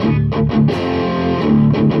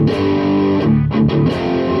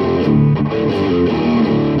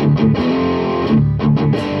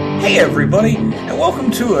everybody, and welcome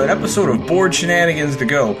to an episode of Bored Shenanigans to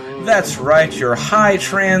Go. That's right, your high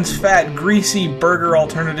trans, fat, greasy burger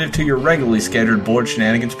alternative to your regularly scheduled Bored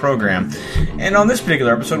Shenanigans program. And on this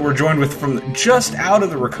particular episode, we're joined with, from just out of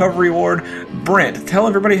the recovery ward, Brent. Tell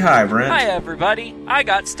everybody hi, Brent. Hi, everybody. I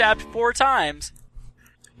got stabbed 4 times.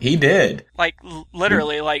 He did. Like,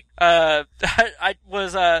 literally, so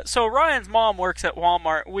Ryan's mom works at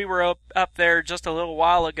Walmart. We were up there just a little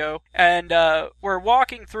while ago, and we're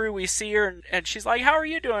walking through, we see her, and she's like, "How are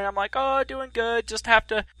you doing?" I'm like, "Oh, doing good, just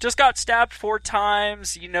got stabbed 4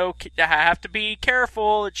 times, I have to be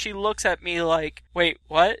careful." And she looks at me like, "Wait,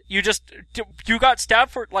 what? You got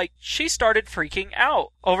stabbed she started freaking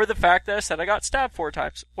out over the fact that I said I got stabbed 4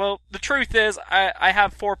 times. Well, the truth is, I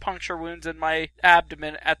have 4 puncture wounds in my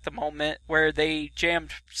abdomen at the moment where they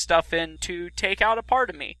jammed stuff in to take out a part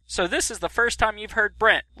of me. So this is the first time you've heard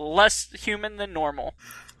Brent less human than normal."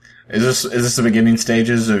 Is this the beginning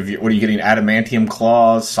stages of, what are you getting, adamantium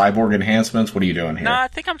claws, cyborg enhancements? What are you doing here? Nah, I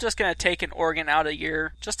think I'm just gonna take an organ out a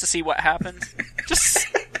year just to see what happens. Just,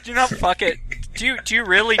 fuck it. Do you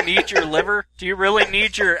really need your liver? Do you really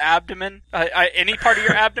need your abdomen? Any part of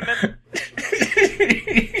your abdomen?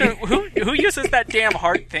 Who uses that damn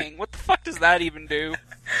heart thing? What the fuck does that even do?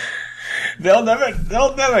 They'll never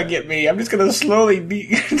get me. I'm just gonna slowly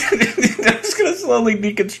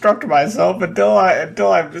deconstruct myself until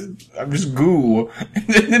I'm just goo. And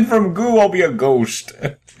then from goo I'll be a ghost.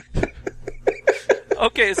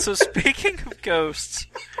 Okay, so speaking of ghosts,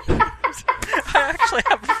 I actually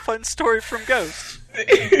have a fun story from Ghosts.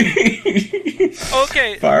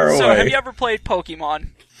 Okay, so have you ever played Pokemon?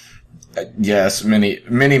 Yes,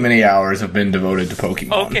 many hours have been devoted to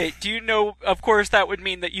Pokemon. Okay, do you know, of course that would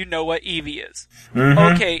mean that you know what Eevee is.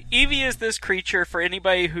 Mm-hmm. Okay, Eevee is this creature for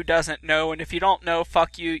anybody who doesn't know, and if you don't know,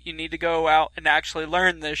 fuck you, you need to go out and actually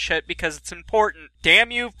learn this shit because it's important.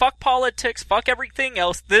 Damn you, fuck politics, fuck everything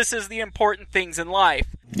else, this is the important things in life.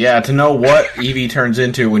 Yeah, to know what Eevee turns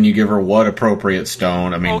into when you give her what appropriate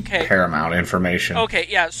stone, okay. Paramount information. Okay,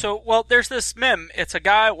 yeah, so, there's this meme. It's a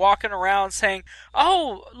guy walking around saying,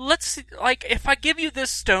 "Oh, let's see, if I give you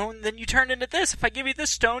this stone, then you turn into this. If I give you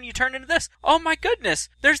this stone, you turn into this. Oh my goodness,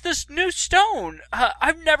 there's this new stone.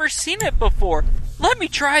 I've never seen it before. Let me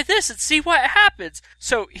try this and see what happens."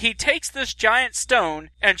 So he takes this giant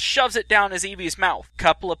stone and shoves it down his Eevee's mouth.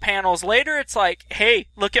 Couple of panels later, it's like, "Hey,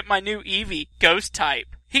 look at my new Eevee, ghost type."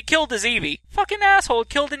 He killed his Eevee. Fucking asshole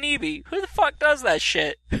killed an Eevee. Who the fuck does that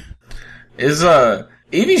shit?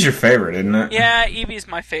 Eevee's your favorite, isn't it? Yeah, Eevee's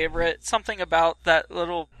my favorite. Something about that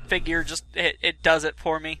little figure just, it does it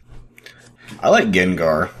for me. I like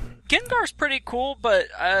Gengar. Gengar's pretty cool, but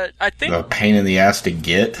I think... A pain in the ass to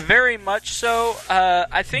get. Very much so.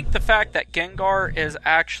 I think the fact that Gengar is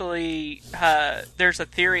actually... there's a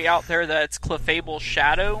theory out there that it's Clefable's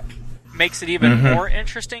shadow makes it even more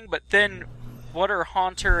interesting, but then... What are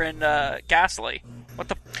Haunter and Ghastly? What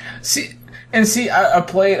the? I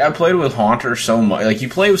played with Haunter so much. You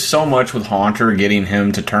play so much with Haunter, getting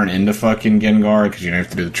him to turn into fucking Gengar because you don't have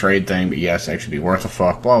to do the trade thing. But yes, actually be worth a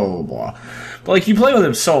fuck. Blah blah blah blah. But you play with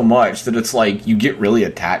him so much that it's you get really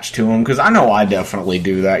attached to him. Because I know I definitely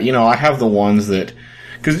do that. I have the ones that.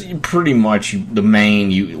 Because pretty much the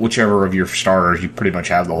main, whichever of your starters, you pretty much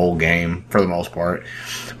have the whole game for the most part.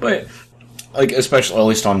 But. Especially, at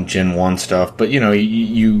least on Gen 1 stuff, but,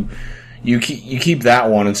 you keep that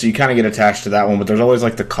one, and so you kind of get attached to that one, but there's always,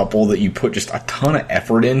 the couple that you put just a ton of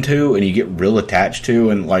effort into, and you get real attached to,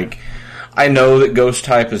 and, I know that Ghost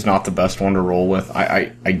type is not the best one to roll with.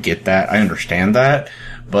 I get that. I understand that,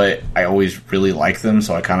 but I always really like them,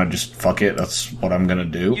 so I kind of just, fuck it, that's what I'm gonna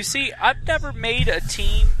do. You see, I've never made a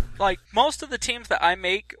team... most of the teams that I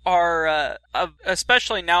make are,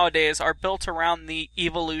 especially nowadays, are built around the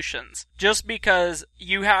evolutions. Just because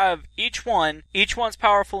you have each one's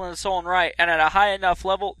powerful in its own right, and at a high enough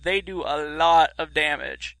level, they do a lot of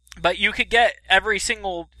damage. But you could get every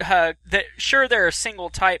single, sure there are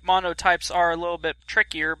single type, monotypes are a little bit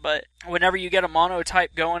trickier, but whenever you get a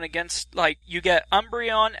monotype going against, you get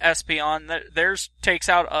Umbreon, Espeon, theirs takes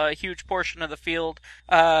out a huge portion of the field.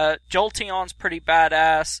 Jolteon's pretty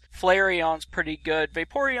badass. Flareon's pretty good.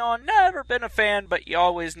 Vaporeon, never been a fan, but you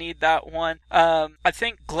always need that one. I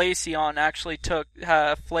think Glaceon actually took,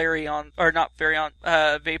 Vaporeon's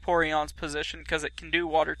position because it can do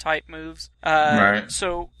water type moves. Right.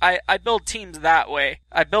 So I build teams that way.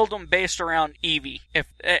 I build them based around Eevee.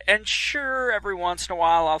 And sure, every once in a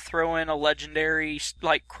while I'll throw in a legendary,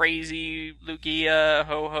 crazy Lugia,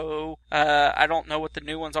 Ho-Ho. I don't know what the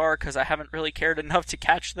new ones are because I haven't really cared enough to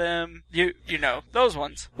catch them. You know, those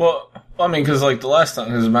ones. Well, Well, I mean, because like the last time,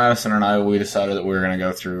 because Madison and I, we decided that we were going to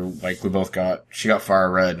go through, like, she got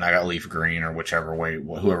fire red and I got leaf green, or whichever way,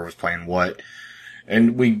 whoever was playing what.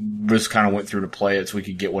 And we just kind of went through to play it so we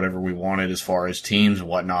could get whatever we wanted as far as teams and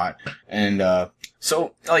whatnot. And,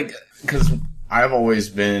 so, like, because I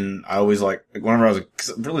always like, whenever I was,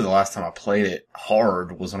 cause really the last time I played it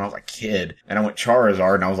hard was when I was a kid. And I went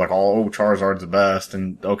Charizard and I was like, oh, Charizard's the best.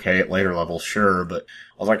 And okay, at later levels, sure. But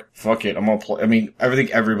I was like, fuck it, I'm gonna play. I mean, I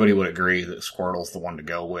think everybody would agree that Squirtle's the one to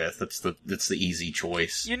go with. It's the easy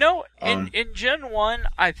choice. You know, in Gen 1,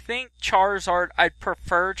 I think Charizard, I'd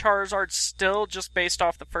prefer Charizard still, just based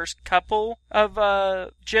off the first couple of,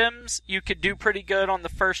 gyms. You could do pretty good on the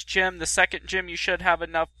first gym. The second gym, you should have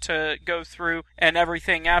enough to go through, and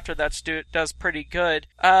everything after that does pretty good.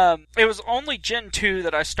 It was only Gen 2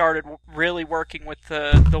 that I started really working with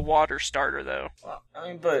the water starter, though. I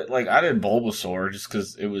mean, but, like, I did Bulbasaur just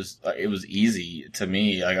because it was easy to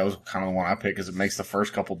me. Like, I was kind of the one I picked because it makes the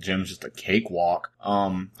first couple gyms just a cakewalk. I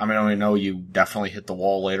mean, I know you definitely hit the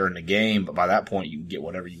wall later in the game, but by that point you can get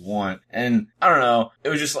whatever you want. And I don't know, it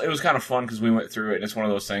was kind of fun because we went through it, and it's one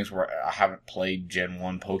of those things where I haven't played Gen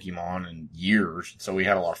 1 Pokemon in years, so we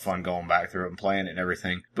had a lot of fun going back through it and playing it and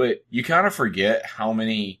everything. But you kind of forget how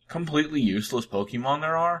many completely useless Pokemon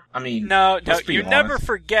there are. I mean, no, you never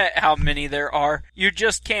forget how many there are. You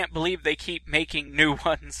just can't believe they keep making new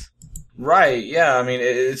ones. Right, yeah, I mean,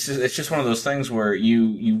 it's just one of those things where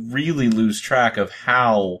you really lose track of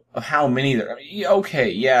how many there are. I mean, okay,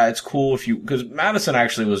 yeah, it's cool because Madison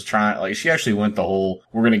actually was trying, like, she actually went the whole,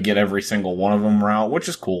 we're gonna get every single one of them route, which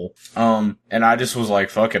is cool. And I just was like,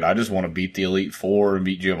 fuck it, I just want to beat the Elite Four and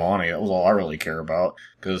beat Giovanni. That was all I really care about.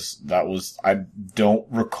 Because I don't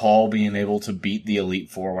recall being able to beat the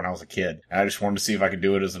Elite Four when I was a kid. And I just wanted to see if I could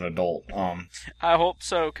do it as an adult. I hope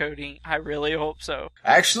so, Cody. I really hope so.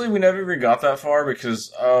 Actually, we never even got that far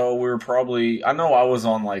because, we were probably, I know I was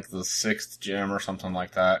on like the 6th gym or something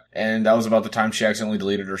like that. And that was about the time she accidentally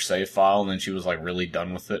deleted her save file and then she was like really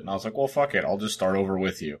done with it. And I was like, well, fuck it. I'll just start over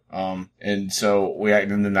with you. And so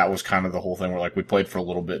and then that was kind of the whole thing where like we played for a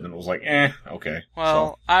little bit and then it was like, okay.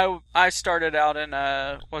 Well, so. I started out in,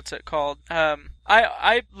 what's it called?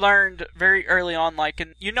 I learned very early on, like,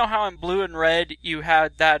 you know how in Blue and Red you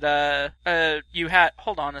had that,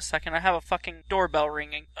 hold on a second, I have a fucking doorbell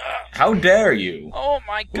ringing. How dare you? Oh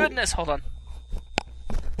my goodness, hold on.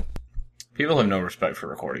 People have no respect for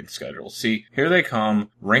recording schedules. See, here they come,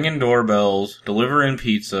 ringing doorbells, delivering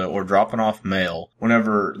pizza, or dropping off mail,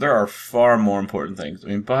 whenever there are far more important things. I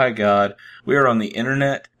mean, by God, we are on the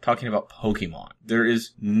internet talking about Pokemon. There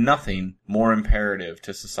is nothing more imperative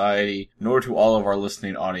to society, nor to all of our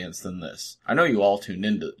listening audience than this. I know you all tuned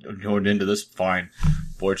into this fine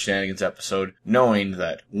Board Shenanigans episode, knowing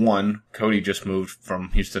that, one, Cody just moved from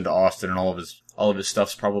Houston to Austin, and all of his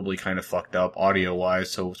stuff's probably kind of fucked up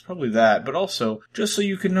audio-wise, so it's probably that. But also, just so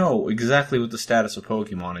you can know exactly what the status of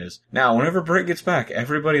Pokemon is. Now, whenever Britt gets back,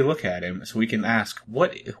 everybody look at him so we can ask,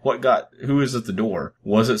 who is at the door?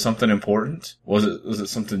 Was it something important? Was it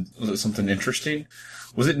something interesting?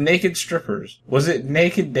 Was it naked strippers? Was it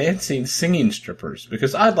naked dancing, singing strippers?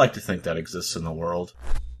 Because I'd like to think that exists in the world.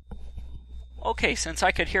 Okay, since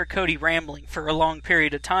I could hear Cody rambling for a long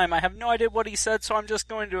period of time, I have no idea what he said, so I'm just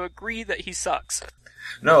going to agree that he sucks.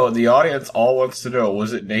 No, the audience all wants to know,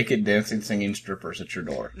 was it naked dancing, singing strippers at your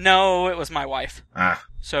door? No, it was my wife.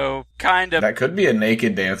 So, kind of. That could be a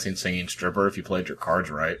naked dancing, singing stripper if you played your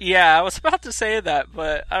cards right. Yeah, I was about to say that,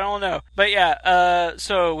 but I don't know. But yeah,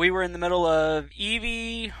 so we were in the middle of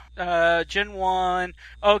Eevee, Gen 1.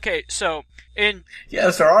 Okay, so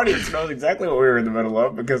Yes, our audience knows exactly what we were in the middle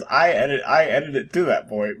of because I edited it to that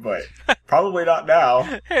point, but probably not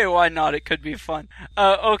now. Hey, why not? It could be fun.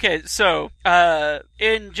 Okay, so,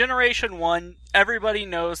 in Generation 1, everybody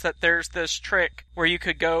knows that there's this trick where you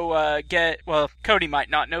could go Cody might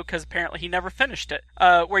not know because apparently he never finished it,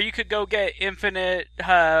 where you could go get infinite,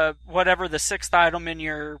 whatever the 6th item in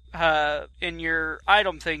your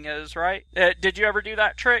item thing is, right? Did you ever do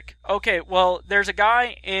that trick? Okay, well, there's a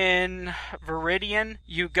guy in Viridian.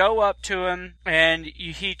 You go up to him and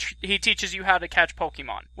he teaches you how to catch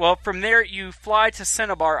Pokemon. Well, from there you fly to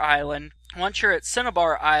Cinnabar Island. Once you're at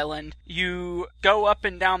Cinnabar Island, you go up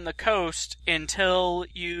and down the coast until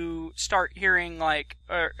you start hearing, like,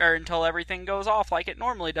 or until everything goes off like it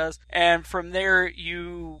normally does. And from there,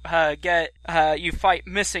 you fight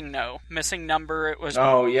Missing Number, it was...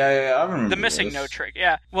 Oh, yeah, I remember the Missing No trick,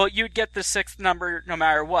 yeah. Well, you'd get the 6th number no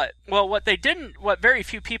matter what. Well, what very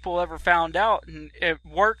few people ever found out, and it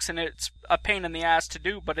works, and it's a pain in the ass to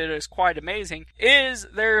do, but it is quite amazing, is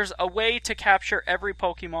there's a way to capture every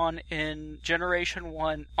Pokemon in Generation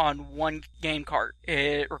 1 on one game cart.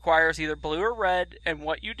 It requires either blue or red, and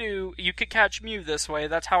what you do, you could catch Mew this way.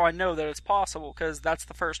 That's how I know that it's possible, because that's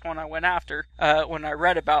the first one I went after when I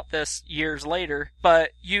read about this years later.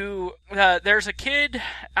 But there's a kid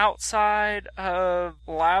outside of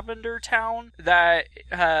Lavender Town that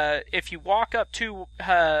if you walk up to,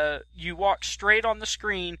 you walk straight on the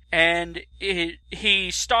screen, and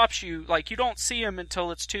he stops you. Like, you don't see him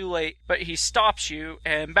until it's too late, but he stops you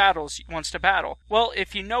and wants to battle. Well,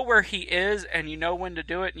 if you know where he is and you know when to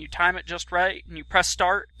do it and you time it just right and you press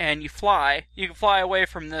start and you can fly away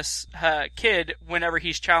from this kid whenever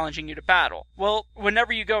he's challenging you to battle. Well,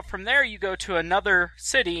 whenever you go from there, you go to another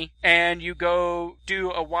city and you go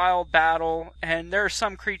do a wild battle, and there are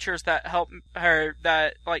some creatures that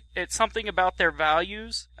it's something about their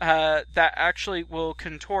values that actually will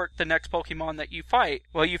contort the next Pokemon that you fight.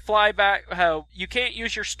 Well, you fly back, you can't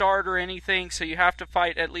use your start or anything, so you have to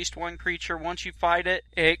fight at least one creature. Once you fight it,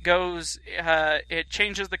 it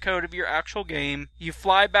changes the code of your actual game. You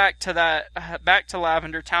fly back to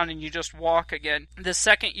Lavender Town, and you just walk again. The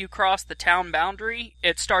second you cross the town boundary,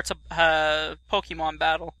 it starts a Pokemon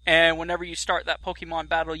battle, and whenever you start that Pokemon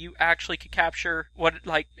battle, you actually could capture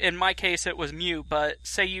in my case it was Mew, but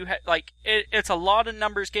say you it's a lot of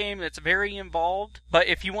numbers game. It's very involved, but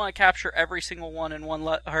if you want to capture every single one in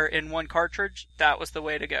one cartridge, that was the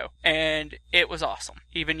way to go, and it was awesome,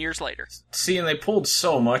 even years later. See, and they pulled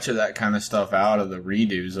so much of that kind of stuff out of the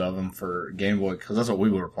redos of them for Game Boy, because that's what we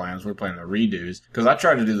were playing. We were playing the redos, because I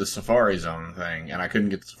tried to do the Safari Zone thing, and I couldn't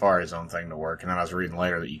get the Safari Zone thing to work, and then I was reading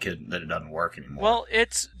later that it doesn't work anymore. Well,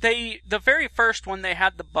 the very first one, they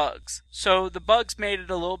had the bugs, so the bugs made it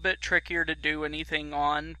a little bit trickier to do anything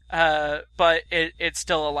on, but it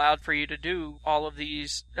still allowed for you to do all of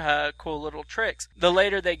these cool little tricks. The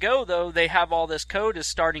later they go, though, they have all this code is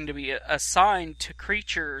starting to be assigned to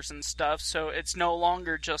creatures and stuff, so it's no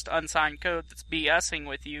longer just unsigned code that's BSing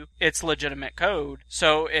with you. It's legitimate code,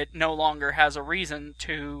 so it no longer has a reason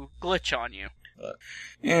to glitch on you. But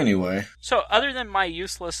anyway. So, other than my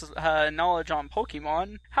useless knowledge on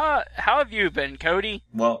Pokemon, how have you been, Cody?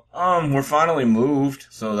 Well, we're finally moved,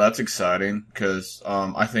 so that's exciting, because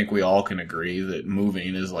I think we all can agree that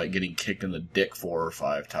moving is like getting kicked in the dick 4 or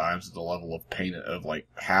 5 times at the level of pain of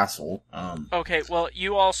hassle. Okay, well,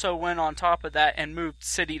 you also went on top of that and moved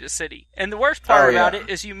city to city. And the worst part about it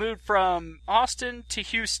is you moved from Austin to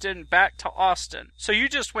Houston back to Austin. So you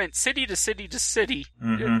just went city to city to city.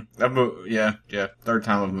 Mm-hmm. Yeah. Third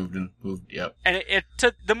time I've moved, yep. And it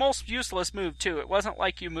took the most useless move, too. It wasn't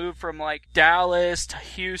like you moved from, Dallas to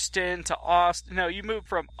Houston to Austin. No, you moved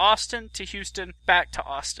from Austin to Houston back to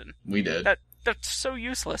Austin. We did. That's so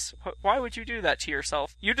useless. Why would you do that to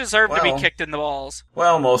yourself? You deserve to be kicked in the balls.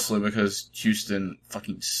 Well, mostly because Houston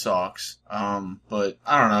fucking sucks. But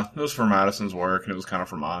I don't know. It was for Madison's work, and it was kind of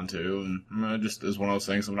for mine too. And it just is one of those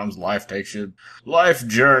things. Sometimes life takes you, life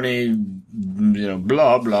journey,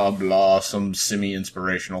 blah blah blah. Some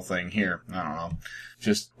semi-inspirational thing here. I don't know.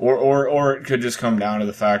 Just or it could just come down to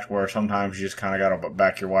the fact where sometimes you just kind of gotta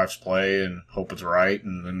back your wife's play and hope it's right,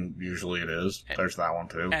 and then usually it is. There's that one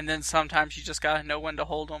too. And then sometimes you just gotta know when to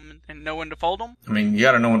hold them and know when to fold them. I mean, you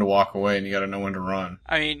gotta know when to walk away and you gotta know when to run.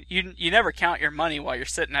 I mean, you never count your money while you're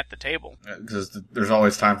sitting at the table. Because there's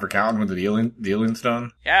always time for counting when the dealing's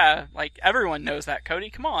done. Yeah, everyone knows that, Cody.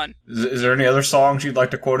 Come on. Is there any other songs you'd like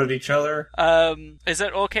to quote at each other? Is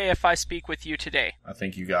it okay if I speak with you today? I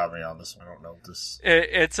think you got me on this one. I don't know what this.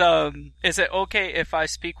 Is it okay if I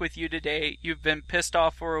speak with you today? You've been pissed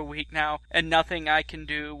off for a week now, and nothing I can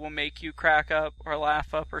do will make you crack up or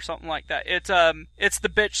laugh up or something like that. It's the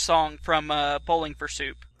bitch song from Bowling for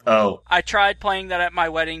Soup. Oh. I tried playing that at my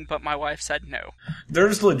wedding, but my wife said no.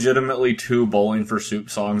 There's legitimately 2 Bowling for Soup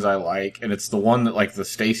songs I like, and it's the one that, the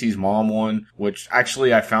Stacy's Mom one, which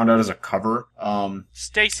actually I found out as a cover.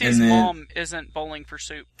 Stacy's Mom isn't Bowling for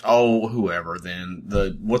Soup. Oh, whoever then.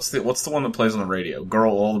 What's the one that plays on the radio?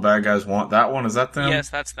 Girl, All the Bad Guys Want. That one? Is that them? Yes,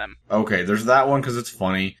 that's them. Okay, there's that one because it's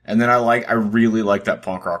funny. And then I really like that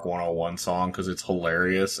Punk Rock 101 song because it's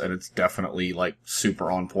hilarious and it's definitely,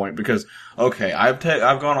 super on point because, okay, I've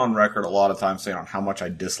gone on record a lot of times saying on how much I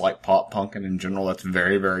dislike pop punk, and in general that's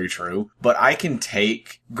very, very true. But I can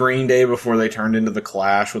take Green Day before they turned into The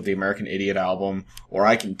Clash with the American Idiot album, or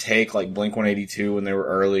I can take Blink-182 when they were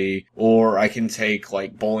early, or I can take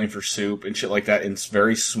Bowling for Soup and shit like that in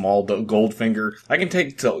very small Goldfinger. I can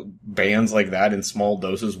take bands like that in small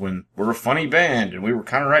doses when we're a funny band and we were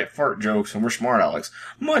kind of write fart jokes and we're smart Alex.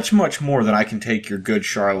 Much, much more than I can take your Good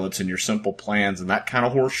Charlottes and your Simple Plans and that kind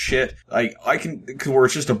of horse shit. I can, where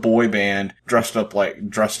it's just just a boy band dressed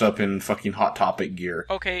up in fucking Hot Topic gear.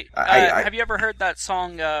 Okay, have you ever heard that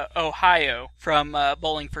song, Ohio, from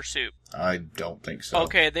Bowling for Soup? I don't think so.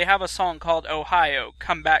 Okay, they have a song called Ohio,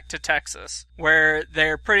 Come Back to Texas, where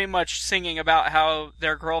they're pretty much singing about how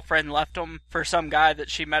their girlfriend left them for some guy that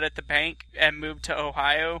she met at the bank and moved to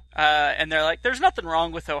Ohio. And they're like, there's nothing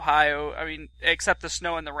wrong with Ohio, I mean, except the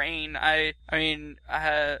snow and the rain. I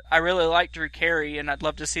really like Drew Carey, and I'd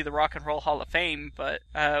love to see the Rock and Roll Hall of Fame, but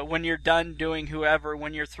when you're done doing whoever,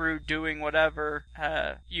 when you're through doing whatever,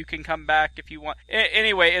 you can come back if you want.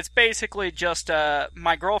 Anyway, it's basically just,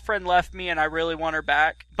 my girlfriend left me and I really want her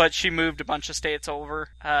back, but she moved a bunch of states over.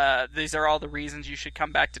 These are all the reasons you should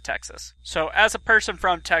come back to Texas. So as a person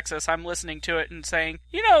from Texas, I'm listening to it and saying,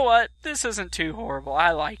 you know what? This isn't too horrible. I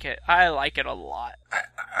like it. I like it a lot.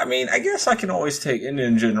 I mean, I guess I can always take,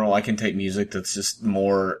 in general, I can take music that's just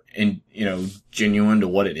more, genuine to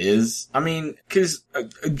what it is. I mean, cause,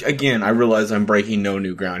 again, I realize I'm breaking no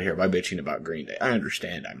new ground here by bitching about Green Day. I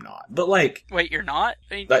understand I'm not. But like... Wait, you're not?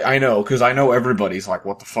 I know, cause I know everybody's like,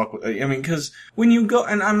 what the fuck? I mean, cause when you go,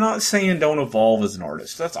 and I'm not saying don't evolve as an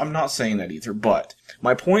artist. I'm not saying that either, but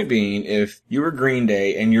my point being, if you were Green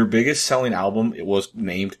Day and your biggest selling album, it was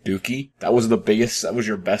named Dookie, that was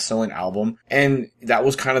your best selling album, and that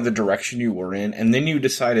was kind of the direction you were in, and then you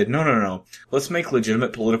decided, no, let's make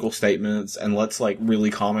legitimate political statements, and let's, like,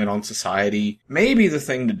 really comment on society. Maybe the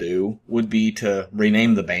thing to do would be to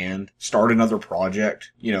rename the band, start another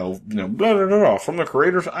project, blah, blah, blah, from the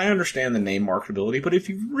creators. I understand the name marketability, but if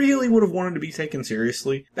you really would have wanted to be taken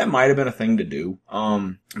seriously, that might have been a thing to do.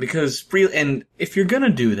 Because and if you're gonna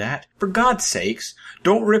do that, for God's sakes,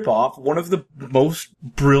 don't rip off one of the most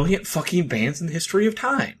brilliant fucking bands in the history of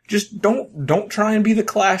time. Just don't try and be the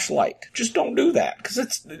Clash light. Just don't do that,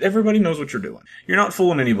 because everybody knows what you're doing. You're not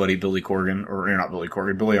fooling anybody, Billy Corgan, or you're not Billy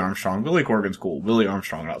Corgan, Billy Armstrong. Billy Corgan's cool. Billy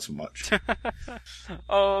Armstrong, not so much.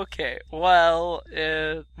 Okay, well,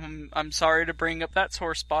 I'm sorry to bring up that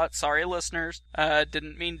sore spot. Sorry, listeners.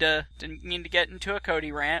 Didn't mean to get into a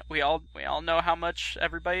Cody rant. We all know how much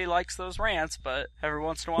everybody likes those rants, but every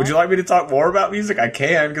once in a while. Would you like me to talk more about music? I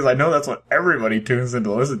can, because I know that's what everybody tunes in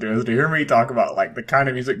to listen to, is to hear me talk about, like, the kind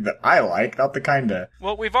of music that I like, not the kind of...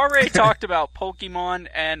 Well, we've already talked about Pokemon,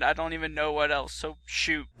 and I don't even know what else, so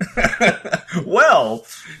shoot. Well,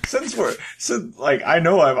 I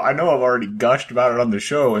know I've already gushed about it on the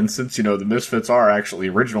show, and since, the Misfits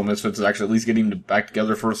original Misfits is actually at least getting back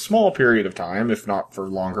together for a small period of time, if not for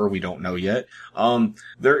longer, we don't know yet.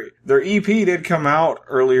 Their EP did come out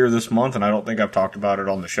earlier this month, and I don't think I've talked about it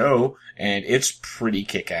on the show, and it's pretty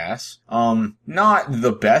kick-ass. Not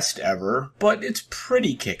the best ever, but it's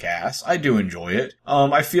pretty kick-ass. I do enjoy it.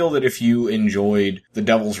 I feel that if you enjoyed the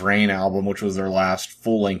Devil's Reign album, which was their last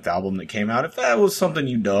full-length album that came out, if that was something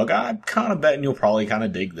you dug, I'm kind of betting you'll probably kind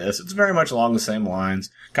of dig this. It's very much along the same lines.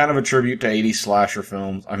 Kind of a tribute to 80s slasher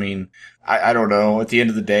films. I mean, I don't know. At the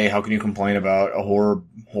end of the day, how can you complain about a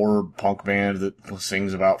horror punk band that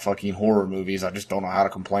sings about fucking horror movies? I just don't know how to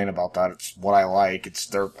complain about that. It's what I like.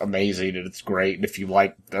 They're amazing and it's great. And if you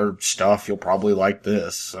like their stuff, you'll probably like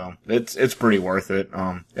this. So it's pretty worth it.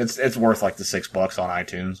 It's worth like the $6 on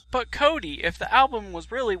iTunes. But Cody, if the album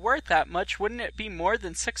was really worth that much, wouldn't it be more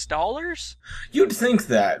than $6? You'd think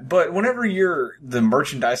that, but whenever you're the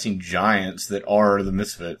merchandising giants that are the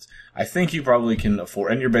Misfits, I think you probably can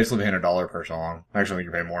afford, and you're basically paying $1 per song. Actually, I think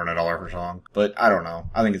you're paying more than $1 per song. But I don't know.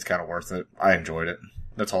 I think it's kind of worth it. I enjoyed it.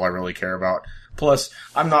 That's all I really care about. Plus,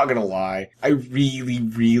 I'm not gonna lie, I really,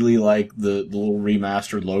 really like the little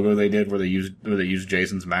remastered logo they did where they used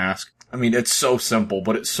Jason's mask. I mean, it's so simple,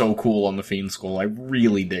 but it's so cool on the Fiend skull. I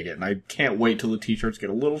really dig it, and I can't wait till the t-shirts get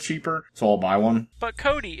a little cheaper, so I'll buy one. But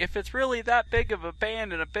Cody, if it's really that big of a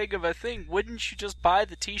band and a big of a thing, wouldn't you just buy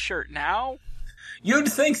the t-shirt now?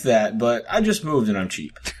 You'd think that, but I just moved and I'm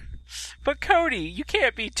cheap. But Cody, you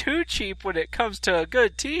can't be too cheap when it comes to a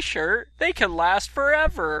good t-shirt. They can last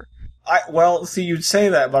forever. Well, see, you'd say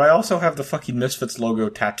that, but I also have the fucking Misfits logo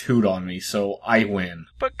tattooed on me, so I win.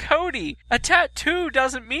 But Cody, a tattoo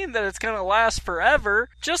doesn't mean that it's gonna last forever.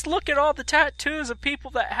 Just look at all the tattoos of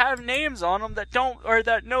people that have names on them that don't, or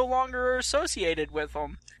that no longer are associated with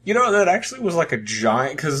them. That actually was like a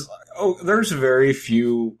giant, because there's very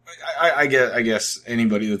few. I guess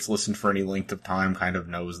anybody that's listened for any length of time kind of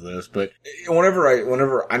knows this, but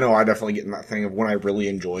whenever I know I definitely get in that thing of when I really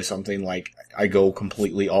enjoy something, like I go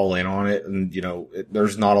completely all in on it, and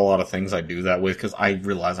there's not a lot of things I do that with because I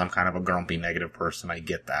realize I'm kind of a grumpy negative person. I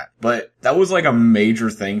get that, but that was like a major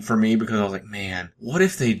thing for me because I was like, man, what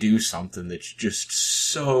if they do something that's just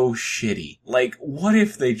so shitty? Like, what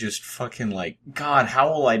if they just fucking God,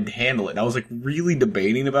 how will I handle it? And I was like really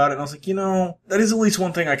debating about it. I was like, that is at least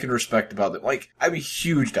one thing I can respect about it. Like, I'm a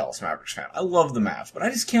huge Dallas Mavericks fan. I love the Mavs, but I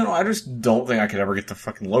just don't think I could ever get the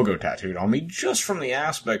fucking logo tattooed on me, just from the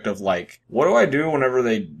aspect of, like, what do I do whenever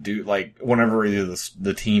they do, like, whenever either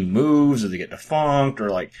the team moves, or they get defunct, or,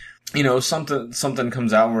 like, something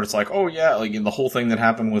comes out where it's like, oh yeah, like the whole thing that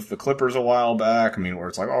happened with the Clippers a while back. I mean, where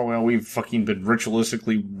it's like, oh well, we've fucking been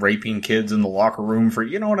ritualistically raping kids in the locker room for,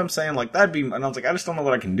 you know what I'm saying? Like that'd be, and I was like, I just don't know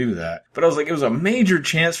that I can do that. But I was like, it was a major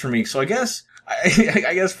chance for me. So I guess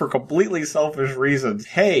for completely selfish reasons,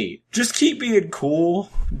 hey, just keep being cool.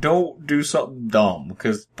 Don't do something dumb,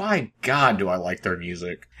 because by God, do I like their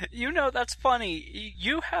music. That's funny.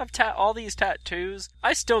 You have all these tattoos.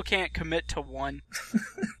 I still can't commit to one.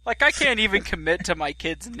 Like, I can't even commit to my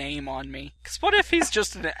kid's name on me. Because what if he's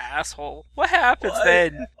just an asshole? What happens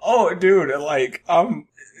then? Oh, dude, like,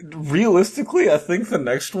 realistically, I think the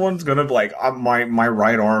next one's gonna be like, my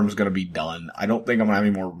right arm's gonna be done. I don't think I'm gonna have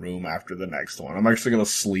any more room after the next one. I'm actually gonna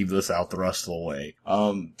sleeve this out the rest of the way.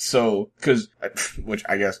 Which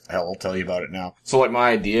I guess, hell, I'll tell you about it now. So, like, my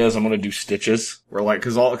idea is I'm gonna do stitches, where, like,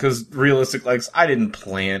 cause realistically, like, I didn't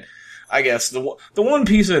plan. I guess the one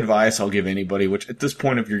piece of advice I'll give anybody, which at this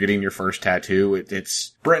point, if you're getting your first tattoo, it's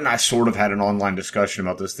Brent and I sort of had an online discussion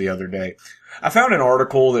about this the other day. I found an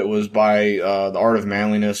article that was by The Art of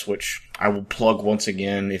Manliness, which I will plug once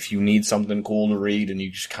again if you need something cool to read and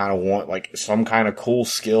you just kind of want like some kind of cool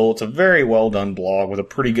skill. It's a very well done blog with a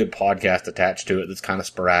pretty good podcast attached to it that's kind of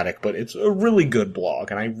sporadic, but it's a really good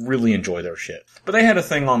blog and I really enjoy their shit. But they had a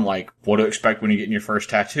thing on like what to expect when you get your first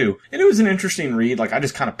tattoo, and it was an interesting read. Like I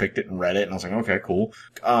just kind of picked it and read it and I was like, okay, cool.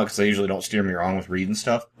 Cause they usually don't steer me wrong with reading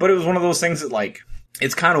stuff. But it was one of those things that like,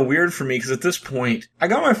 it's kind of weird for me because at this point, I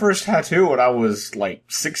got my first tattoo when I was like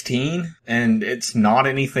 16, and it's not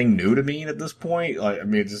anything new to me at this point. Like, I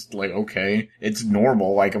mean, it's just like, okay, it's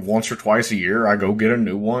normal. Like once or twice a year, I go get a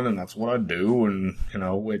new one, and that's what I do, and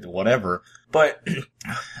whatever. But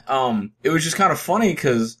it was just kind of funny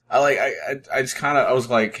because I was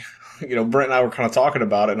like, Brent and I were kind of talking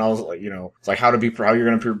about it, and I was like, it's like how you're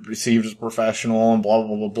going to be perceived as a professional and blah,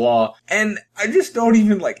 blah, blah, blah. And I just don't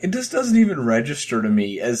even it just doesn't even register to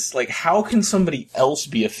me as like, how can somebody else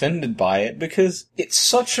be offended by it? Because it's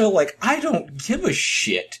such a, I don't give a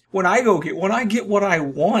shit when I get what I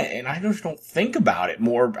want, and I just don't think about it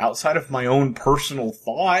more outside of my own personal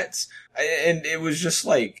thoughts. And it was just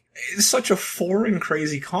it's such a foreign,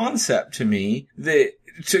 crazy concept to me that,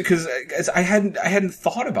 because I hadn't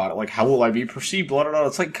thought about it. Like, how will I be perceived? Blah, blah, blah.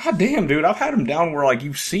 It's like, God damn, dude, I've had him down where,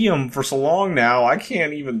 you see him for so long now, I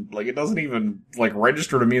can't even, it doesn't even,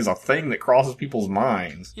 register to me as a thing that crosses people's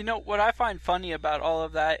minds. What I find funny about all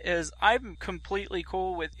of that is I'm completely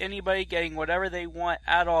cool with anybody getting whatever they want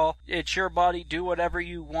at all. It's your body, do whatever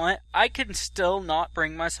you want. I can still not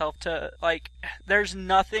bring myself to, there's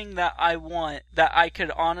nothing that I want that I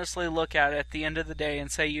could honestly look at the end of the day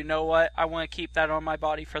and say, you know what, I want to keep that on my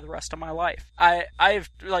body for the rest of my life. I've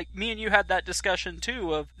me and you had that discussion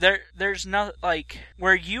too of there's not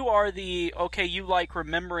where you are you like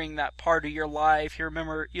remembering that part of your life,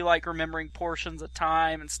 you like remembering portions of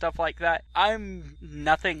time and stuff like that. I'm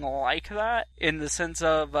nothing like that in the sense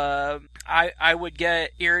of I would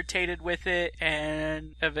get irritated with it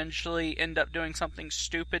and eventually end up doing something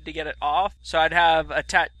stupid to get it off. So I'd have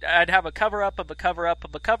a cover up of a cover up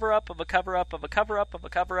of a cover up of a cover up of a cover up of a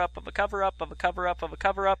cover up of a cover up of a cover up of a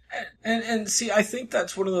cover up. And see, I think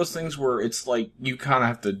that's one of those things where it's you kind of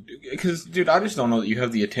have to, because dude, I just don't know that you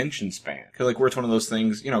have the attention span. Cause where it's one of those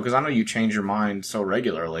things, cause I know you change your mind so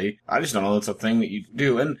regularly. I just don't know that's a thing that you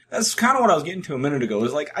do. And that's kind of what I was getting to a minute ago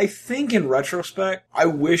is I think in retrospect, I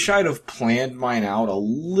wish I'd have planned mine out a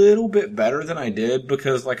little bit better than I did,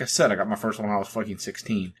 because like I said, I got my first one when I was fucking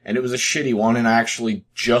 16 and it was a shitty one, and I actually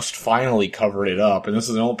just finally covered it up, and this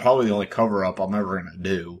is probably the only cover up I'm ever gonna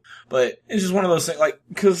do. But it's just one of those things,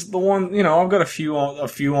 cause the one, I've got a few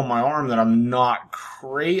on my arm that I'm not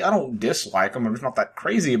I don't dislike them, I'm just not that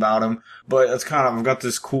crazy about them, but it's I've got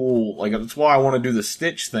this cool, that's why I want to do the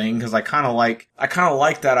stitch thing, cause I kind of like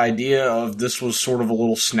that idea of this was sort of a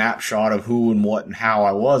little snapshot of who and what and how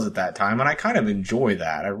I was at that time, and I kind of enjoy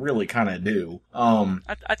that. I really kind of do.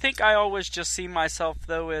 I think I always just see myself,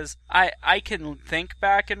 though, as I can think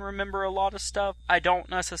back and remember a lot of stuff. I don't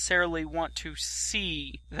necessarily want to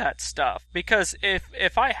see that stuff, because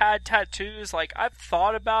if I had tattoos, I've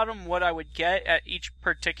thought about them, what I would get at each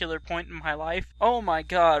particular point in my life. Oh my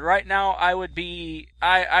god, right now I would be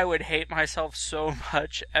I would hate myself so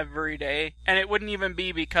much every day. And it wouldn't even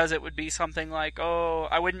be because it would be something like, oh,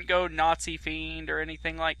 I wouldn't go Nazi fiend or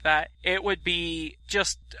anything like that. It would be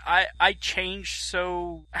just, I change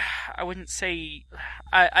so, I wouldn't say,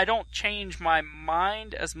 I don't change my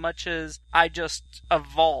mind as much as I just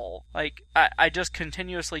evolve. Like, I just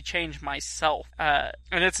continuously change myself. And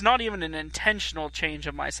it's not even an intentional change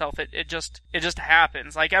of myself. It just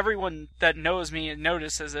happens. Like, everyone that knows me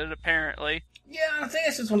notices it, apparently. Yeah, I think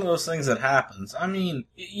it's just one of those things that happens. I mean,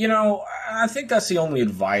 I think that's the only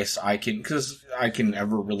advice I can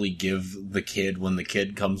ever really give the kid when the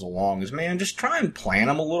kid comes along is, man, just try and plan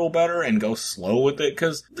them a little better and go slow with it.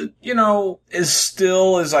 Cause, as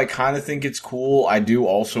still as I kind of think it's cool, I do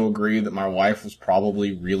also agree that my wife was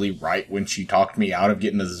probably really right when she talked me out of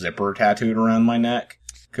getting a zipper tattooed around my neck.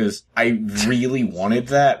 Cause I really wanted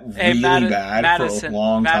that bad for a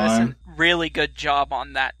long time. Really good job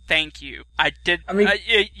on that. Thank you. I did. I mean,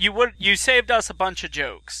 you saved us a bunch of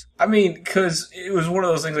jokes. I mean, because it was one of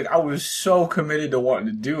those things, like, I was so committed to wanting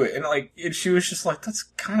to do it, and, she was just like, that's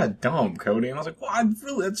kind of dumb, Cody, and I was like,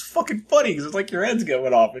 well, that's fucking funny, because it's like your head's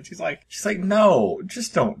going off, and she's like, no,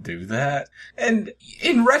 just don't do that. And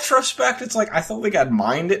in retrospect, it's like, I felt like I'd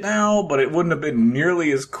mind it now, but it wouldn't have been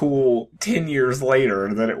nearly as cool 10 years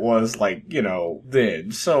later than it was, like,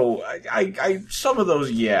 then. So, I some of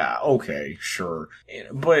those, yeah, okay, sure.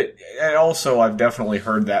 But also, I've definitely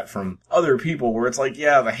heard that from other people, where it's like,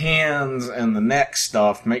 yeah, the hands and the neck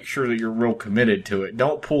stuff, make sure that you're real committed to it.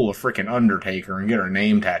 Don't pull a freaking Undertaker and get her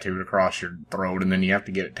name tattooed across your throat and then you have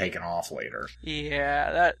to get it taken off later.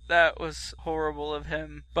 Yeah, that was horrible of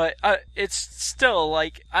him. But it's still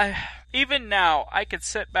like, even now, I could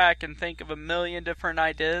sit back and think of a million different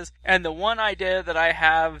ideas, and the one idea that I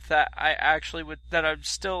have that that I'm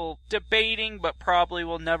still debating but probably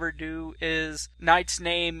will never do is Knight's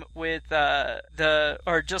name with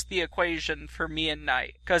just the equation for me and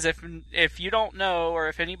Knight. Because if you don't know, or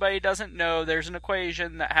if anybody doesn't know, there's an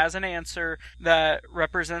equation that has an answer that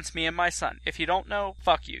represents me and my son. If you don't know,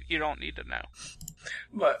 fuck you. You don't need to know.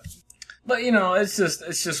 But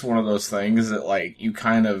it's just one of those things that, like,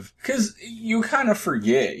 cause you kind of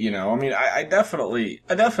forget, I mean, I definitely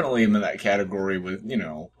am in that category with,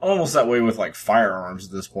 almost that way with, like, firearms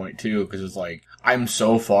at this point, too, cause it's like, I'm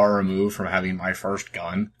so far removed from having my first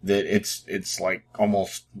gun that it's like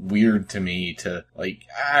almost weird to me to, like,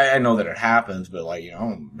 I know that it happens, but, like,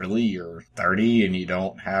 really, you're 30 and you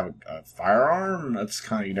don't have a firearm? That's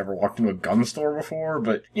kind of, you never walked into a gun store before,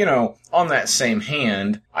 but, on that same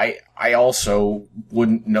hand, I also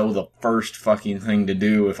wouldn't know the first fucking thing to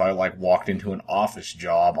do if I, like, walked into an office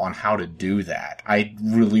job on how to do that. I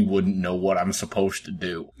really wouldn't know what I'm supposed to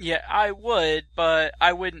do. Yeah, I would, but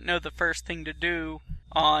I wouldn't know the first thing to do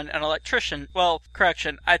on an electrician. Well,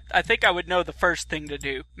 correction, I think I would know the first thing to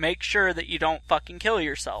do. Make sure that you don't fucking kill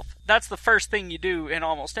yourself. That's the first thing you do in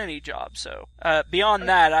almost any job, so. Beyond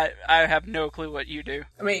that, I have no clue what you do.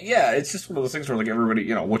 I mean, yeah, it's just one of those things where, like,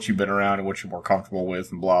 everybody, what you've been around and what you're more comfortable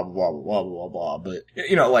with and blah, blah, blah, blah, blah, blah, but,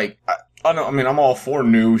 like, I know, I mean, I'm all for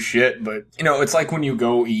new shit, but, it's like when you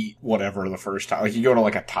go eat whatever the first time, like, you go to,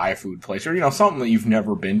 like, a Thai food place or, something that you've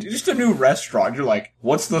never been to, just a new restaurant, you're like,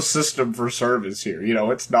 what's the system for service here?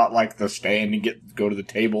 It's not like the stand and go to the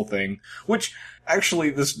table thing, which,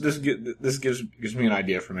 actually, this gives me an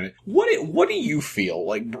idea for a minute. What do you feel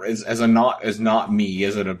like as not me,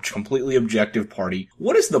 as a completely objective party?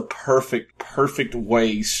 What is the perfect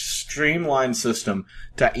way, streamlined system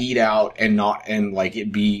to eat out and like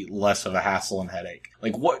it be less of a hassle and headache?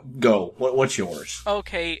 Like, what's yours?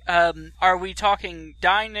 Okay, are we talking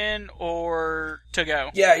dine-in or to go?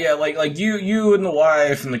 Yeah, like you and the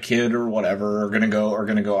wife and the kid or whatever are gonna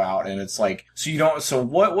go out, and it's like, so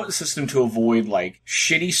what system to avoid, like,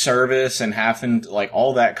 shitty service and having, like,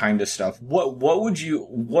 all that kind of stuff?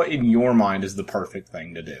 What in your mind is the perfect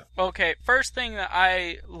thing to do? Okay, first thing that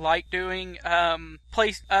I like doing,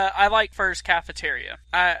 I like First Cafeteria.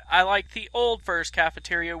 I like the old First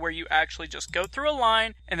Cafeteria where you actually just go through a line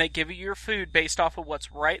and they give you your food based off of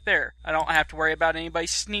what's right there. I don't have to worry about anybody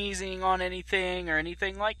sneezing on anything or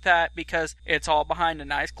anything like that because it's all behind a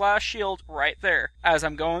nice glass shield right there. As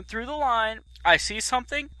I'm going through the line, I see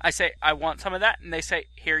something, I say, I want some of that, and they say,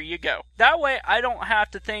 here you go. That way, I don't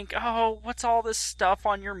have to think, oh, what's all this stuff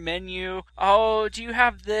on your menu? Oh, do you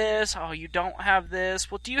have this? Oh, you don't have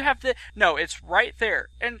this. Well, do you have this? No, it's right there.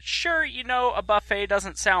 And sure, a buffet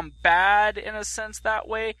doesn't sound bad in a sense that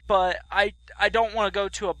way, but I don't want to go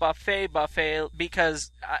to a buffet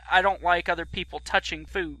because I don't like other people touching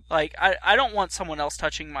food. Like, I don't want someone else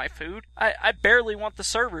touching my food. I barely want the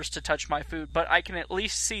servers to touch my food, but I can at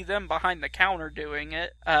least see them behind the counter doing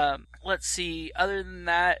it. let's see, other than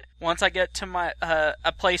that, once I get to my,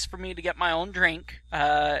 a place for me to get my own drink,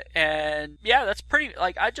 and yeah, that's pretty,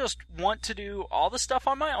 like, I just want to do all the stuff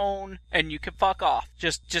on my own, and you can fuck off.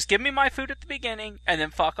 Just give me my food at the beginning, and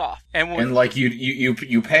then fuck off. And like,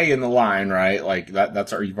 you pay in the line, right? Like,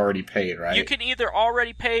 that's, you've already paid, right? You can either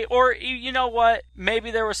already pay, or, you know what,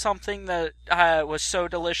 maybe there was something that, was so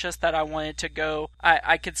delicious that I wanted to go.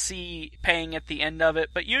 I could see paying at the end of it,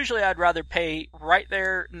 but usually I'd rather pay right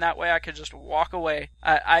there, and that way I could just walk away.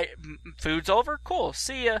 Food's over? Cool,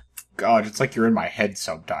 see ya. God, it's like you're in my head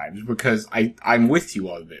sometimes, because I'm with you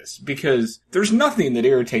on this, because there's nothing that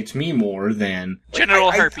irritates me more than...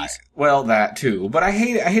 Genital herpes. Well, that too, but I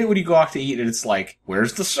hate it when you go out to eat and it's like,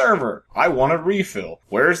 where's the server? I want a refill.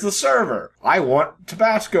 Where's the server? I want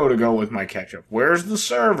Tabasco to go with my ketchup. Where's the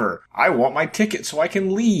server? I want my ticket so I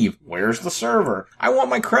can leave. Where's the server? I want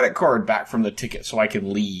my credit card back from the ticket so I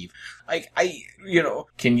can leave. Like,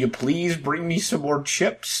 can you please bring me some more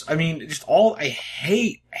chips? I mean, I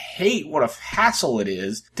hate what a hassle it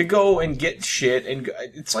is to go and get shit, and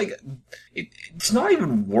it's like, it's not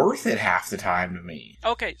even worth it half the time to me.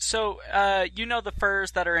 Okay, so, you know the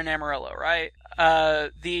furs that are in Amarillo, right?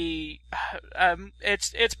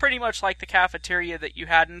 It's pretty much like the cafeteria that you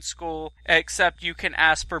had in school, except you can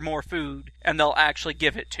ask for more food, and they'll actually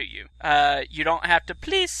give it to you. You don't have to,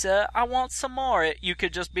 please sir, I want some more. You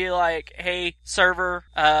could just be like, hey, server,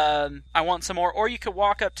 I want some more. Or you could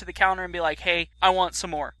walk up to the counter and be like, hey, I want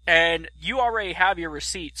some more. And you already have your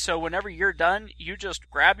receipt, so whenever you're done, you just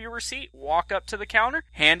grab your receipt, walk up to the counter,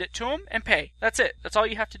 hand it to them, and pay. That's it. That's all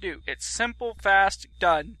you have to do. It's simple, fast,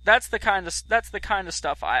 done. That's the kind of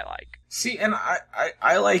stuff I like. See, and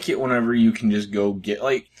I like it whenever you can just go get,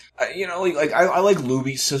 like, I like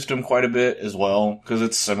Luby's system quite a bit as well, because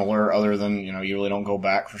it's similar, other than, you really don't go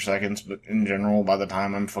back for seconds, but in general, by the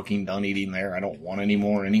time I'm fucking done eating there, I don't want any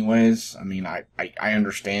more anyways. I mean, I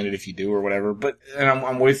understand it if you do or whatever, but, and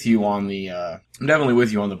I'm with you on I'm definitely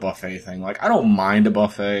with you on the buffet thing. Like, I don't mind a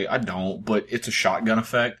buffet, I don't, but it's a shotgun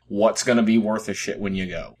effect. What's gonna be worth a shit when you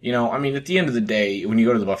go? I mean, at the end of the day, when you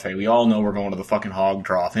go to the buffet, we all know we're going to the fucking hog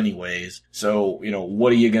trough anyways. So,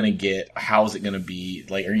 what are you gonna get? How's it gonna be?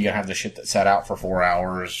 Like, are you gonna have the shit that sat out for 4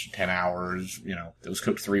 hours, 10 hours, that was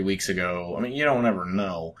cooked 3 weeks ago? I mean, you don't ever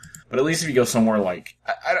know. But at least if you go somewhere like,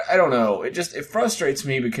 I don't know, it frustrates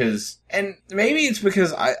me because, and maybe it's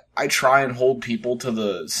because I try and hold people to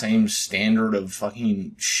the same standard of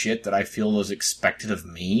fucking shit that I feel is expected of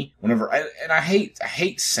me. I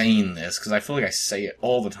hate saying this because I feel like I say it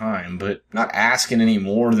all the time, but I'm not asking any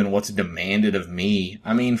more than what's demanded of me.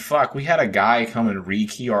 I mean, fuck, we had a guy come and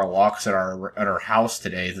rekey our locks at our house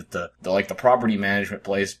today that the property management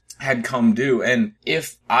place had come due, and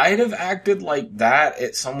if I'd have acted like that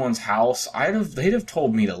at someone's house, they'd have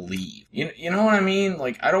told me to leave. You know what I mean?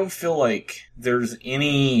 Like, I don't feel like there's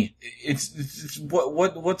any,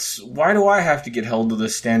 why do I have to get held to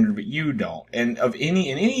this standard but you don't? And in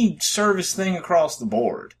any service thing across the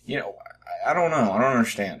board, I don't know. I don't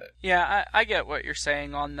understand it. Yeah, I get what you're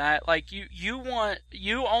saying on that. Like, you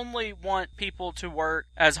only want people to work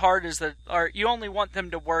as hard as you only want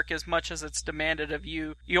them to work as much as it's demanded of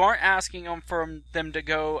you. You aren't asking them to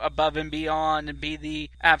go above and beyond and be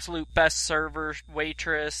the absolute best server,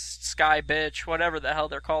 waitress, sky bitch, whatever the hell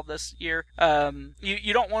they're called this year.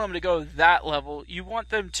 You don't want them to go that level. You want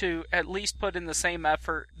them to at least put in the same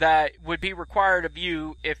effort that would be required of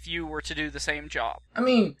you if you were to do the same job. I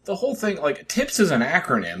mean, the whole thing, like, TIPS is an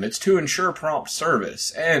acronym. It's to ensure prompt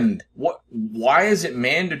service. And why is it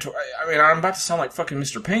mandatory? I mean, I'm about to sound like fucking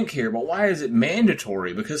Mr. Pink here, but why is it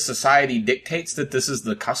mandatory? Because society dictates that this is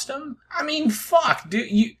the custom? I mean, fuck,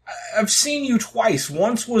 dude, I've seen you twice.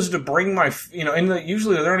 Once was to bring my,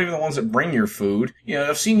 usually they're not even the ones that bring your food.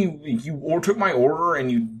 I've seen you took my order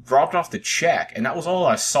and you dropped off the check, and that was all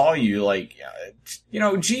I saw you, like,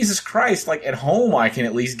 Jesus Christ, like, at home I can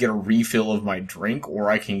at least get a refill of my drink,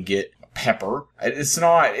 or I can get pepper. It's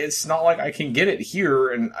not like I can get it here,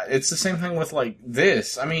 and it's the same thing with, like,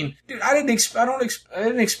 this. I mean, dude, I didn't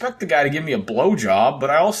expect the guy to give me a blowjob, but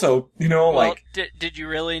I also, did you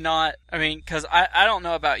really not? I mean, because I don't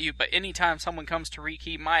know about you, but anytime someone comes to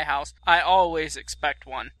rekey my house, I always expect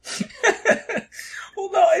one. Well,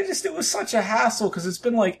 no, it was such a hassle, because it's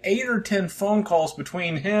been like 8 or 10 phone calls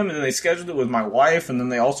between him, and then they scheduled it with my wife, and then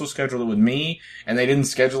they also scheduled it with me, and they didn't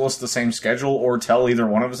schedule us the same schedule or tell either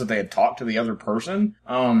one of us that they had talked to the other person.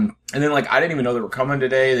 And then, like, I didn't even know they were coming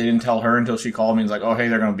today. They didn't tell her until she called me and was like, oh, hey,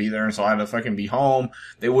 they're going to be there. And so I had to fucking be home.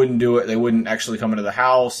 They wouldn't do it. They wouldn't actually come into the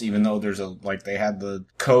house, even though they had the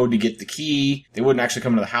code to get the key. They wouldn't actually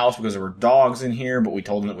come into the house because there were dogs in here, but we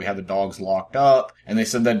told them that we had the dogs locked up. And they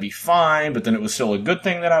said that'd be fine, but then it was still a good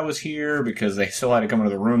thing that I was here because they still had to come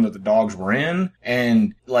into the room that the dogs were in.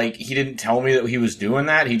 And, like, he didn't tell me that he was doing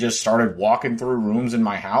that. He just started walking through rooms in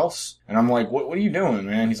my house. And I'm like, what are you doing,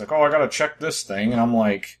 man? He's like, oh, I gotta check this thing. And I'm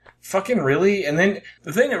like, fucking really? And then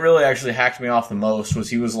the thing that really actually hacked me off the most was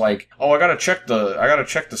he was like, oh, I gotta check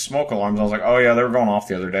the smoke alarms. I was like, oh yeah, they were going off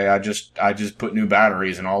the other day. I just put new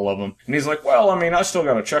batteries in all of them. And he's like, well, I mean, I still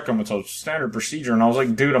gotta check them. It's a standard procedure. And I was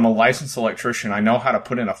like, dude, I'm a licensed electrician. I know how to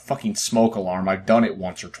put in a fucking smoke alarm. I've done it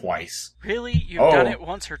once or twice. Really? You've done it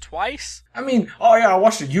once or twice? I mean, oh yeah, I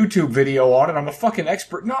watched a YouTube video on it. I'm a fucking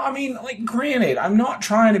expert. No, I mean, like, granted, I'm not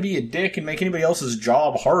trying to be a dick and make anybody else's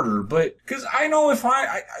job harder, but, cause I know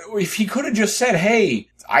if he could have just said, hey,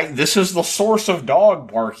 this is the source of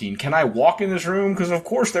dog barking. Can I walk in this room? Cause of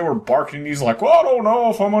course they were barking and he's like, well, I don't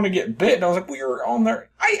know if I'm gonna get bit. And I was like, we were on there.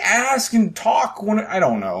 I ask and talk when, I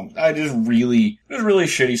don't know. It was really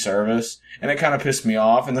shitty service. And it kind of pissed me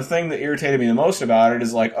off. And the thing that irritated me the most about it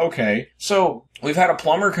is like, okay, so we've had a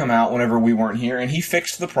plumber come out whenever we weren't here, and he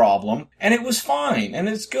fixed the problem, and it was fine, and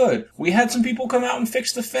it's good. We had some people come out and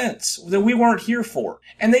fix the fence that we weren't here for,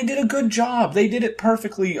 and they did a good job. They did it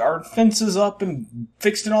perfectly. Our fence is up and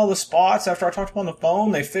fixed in all the spots. After I talked to them on the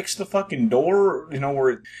phone, they fixed the fucking door,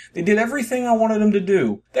 they did everything I wanted them to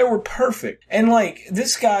do. They were perfect. And like,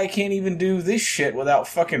 this guy can't even do this shit without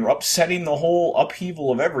fucking upsetting the whole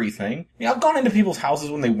upheaval of everything. I mean, I've gone into people's houses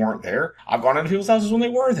when they weren't there. I've gone into people's houses when they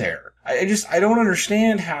were there. I don't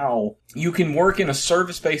understand how you can work in a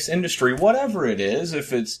service-based industry, whatever it is,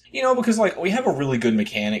 if it's, because like, we have a really good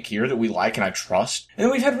mechanic here that we like and I trust, and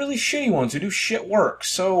then we've had really shitty ones who do shit work.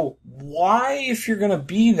 So why, if you're gonna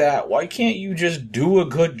be that, why can't you just do a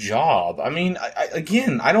good job? I mean,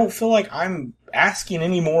 I don't feel like I'm asking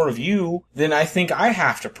any more of you than I think I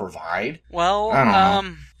have to provide. Well, I don't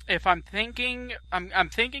know. If I'm thinking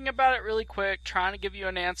about it really quick, trying to give you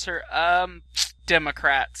an answer,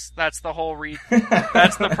 Democrats. That's the whole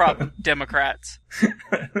that's the problem. Democrats.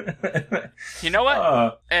 You know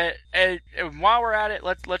what? While we're at it,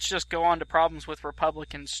 let's just go on to problems with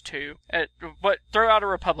Republicans too. Throw out a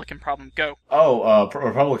Republican problem. Go.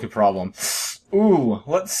 Republican problem. Ooh,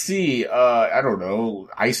 let's see. I don't know.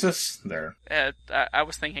 ISIS? There. I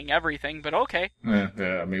was thinking everything, but okay.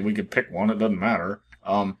 Yeah, I mean, we could pick one. It doesn't matter.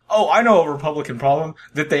 I know a Republican problem,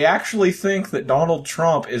 that they actually think that Donald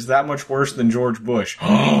Trump is that much worse than George Bush.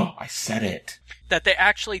 I said it. That they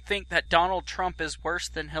actually think that Donald Trump is worse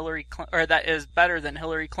than Hillary Clinton, or that is better than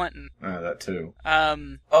Hillary Clinton. That too.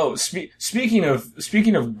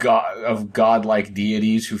 Speaking of godlike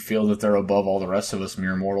deities who feel that they're above all the rest of us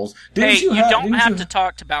mere mortals. You don't have to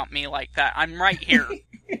talk about me like that. I'm right here.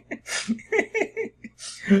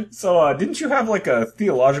 So, didn't you have, like, a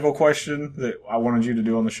theological question that I wanted you to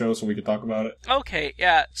do on the show so we could talk about it? Okay,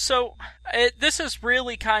 yeah. So, this is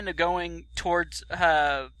really kind of going towards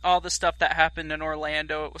all the stuff that happened in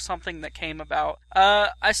Orlando. It was something that came about.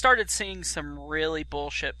 I started seeing some really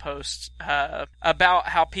bullshit posts about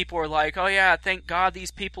how people were like, oh yeah, thank God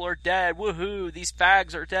these people are dead. Woohoo, these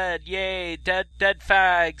fags are dead. Yay, dead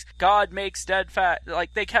fags. God makes dead fags.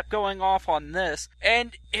 Like, they kept going off on this.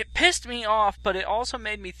 And it pissed me off, but it also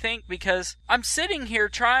made me think, because I'm sitting here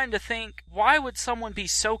trying to think, why would someone be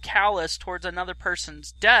so callous towards another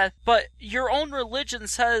person's death? But your own religion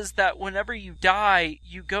says that whenever you die,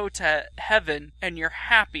 you go to heaven and you're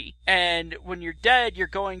happy. And when you're dead, you're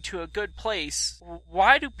going to a good place.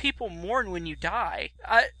 Why do people mourn when you die?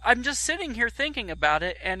 I'm just sitting here thinking about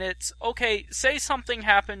it, and it's, okay, say something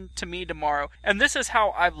happened to me tomorrow, and this is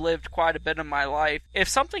how I've lived quite a bit of my life. If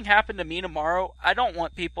something happened to me tomorrow, I don't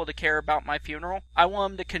want people to care about my funeral. I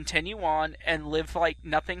want them to continue on and live like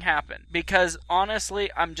nothing happened. Because honestly,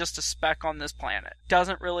 I'm just a speck on this planet.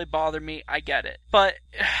 Doesn't really bother me, I get it. But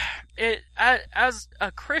as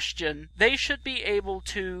a Christian, they should be able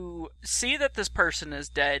to see that this person is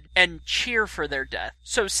dead and cheer for their death.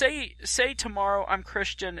 So say tomorrow I'm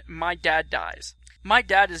Christian, my dad dies. My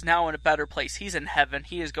dad is now in a better place. He's in heaven.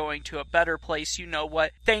 He is going to a better place. You know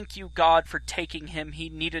what? Thank you, God, for taking him. He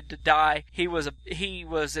needed to die. He was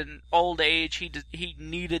in old age. He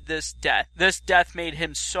needed this death. This death made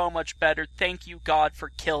him so much better. Thank you, God, for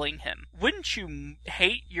killing him. Wouldn't you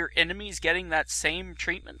hate your enemies getting that same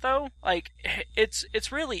treatment, though? Like,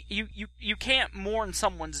 it's really, you can't mourn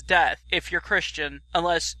someone's death if you're Christian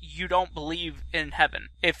unless you don't believe in heaven.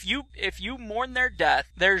 If you mourn their death,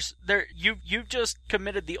 you've just just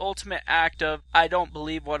committed the ultimate act of, I don't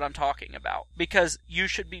believe what I'm talking about. Because you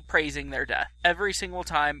should be praising their death. Every single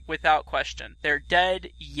time, without question. They're dead,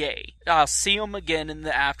 yay. I'll see them again in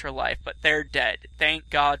the afterlife, but they're dead. Thank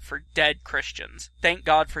God for dead Christians. Thank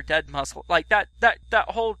God for dead Muslims. Like, that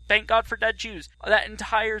whole, thank God for dead Jews. That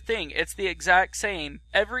entire thing, it's the exact same.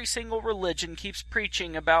 Every single religion keeps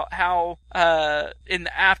preaching about how, in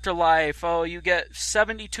the afterlife, oh, you get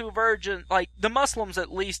 72 virgins. Like, the Muslims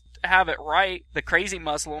at least have it right. The crazy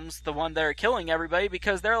Muslims, the one that are killing everybody,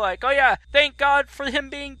 because they're like, oh yeah, thank God for him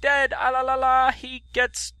being dead, ah la la la, he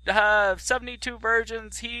gets 72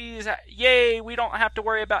 virgins, yay, we don't have to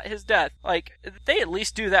worry about his death. Like, they at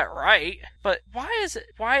least do that right. But why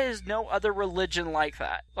is no other religion like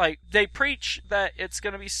that? Like, they preach that it's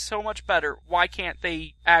gonna be so much better. Why can't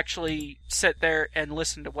they actually sit there and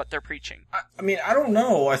listen to what they're preaching? I mean, I don't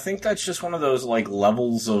know. I think that's just one of those, like,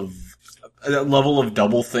 level of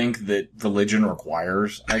doublethink that religion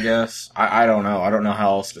requires, I guess. I don't know. I don't know how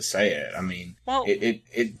else to say it. I mean, well,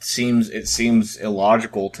 it seems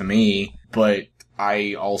illogical to me, but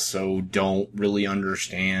I also don't really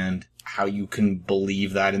understand how you can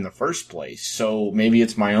believe that in the first place. So maybe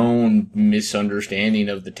it's my own misunderstanding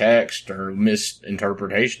of the text or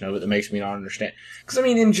misinterpretation of it that makes me not understand. Because I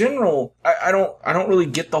mean, in general, I don't really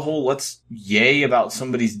get the whole let's yay about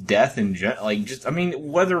somebody's death in like, just, I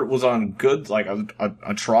mean, whether it was on good, like, a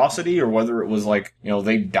atrocity, or whether it was like, you know,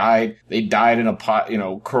 they died in a pot, you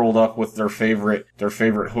know, curled up with their favorite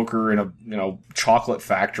hooker in a, you know, chocolate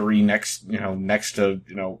factory next to,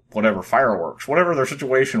 you know, whatever, fireworks, whatever their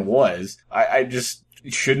situation was. I just,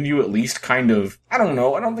 shouldn't you at least kind of, I don't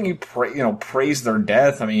know, I don't think you praise their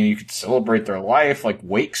death. I mean, you could celebrate their life, like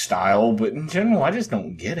Wake style, but in general, I just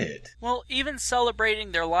don't get it. Well, even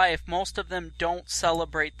celebrating their life, most of them don't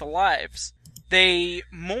celebrate the lives. They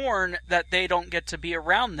mourn that they don't get to be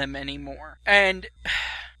around them anymore. And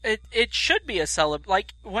it should be a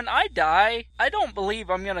like, when I die, I don't believe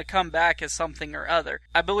I'm gonna come back as something or other.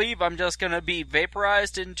 I believe I'm just gonna be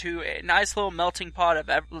vaporized into a nice little melting pot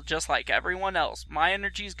of just like everyone else. My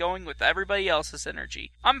energy's going with everybody else's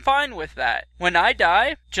energy. I'm fine with that. When I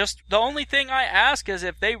die, just the only thing I ask is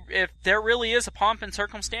if there really is a pomp and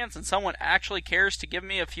circumstance and someone actually cares to give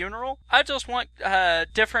me a funeral, I just want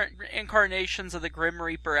different incarnations of the Grim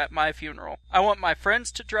Reaper at my funeral. I want my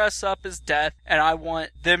friends to dress up as Death, and I want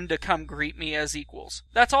them to come greet me as equals.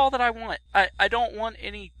 That's all that I want. I don't want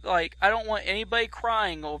I don't want anybody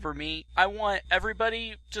crying over me. I want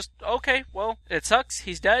everybody just, okay, well, it sucks,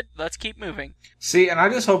 he's dead, let's keep moving. See, and I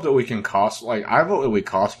just hope that we can I vote that we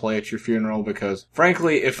cosplay at your funeral, because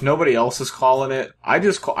frankly, if nobody else is calling it, I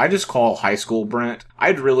just call High School Brent.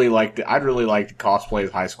 I'd really like to cosplay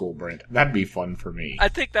as High School Brent. That'd be fun for me. I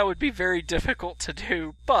think that would be very difficult to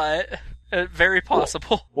do, but very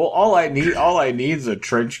possible. Well, all I need is a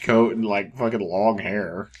trench coat and like fucking long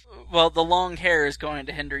hair. Well, the long hair is going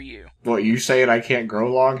to hinder you. What, you saying I can't grow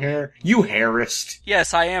long hair? You hairist.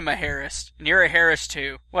 Yes, I am a hairist. And you're a hairist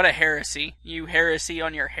too. What a heresy. You heresy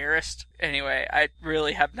on your hairist? Anyway, I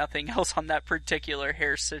really have nothing else on that particular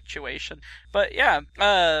hair situation. But yeah,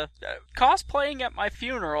 cosplaying at my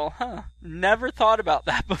funeral, never thought about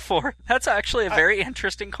that before. That's actually a very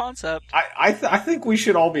interesting concept. I think we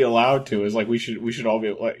should all be allowed to. Is like we should all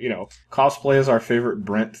be, you know, cosplay is our favorite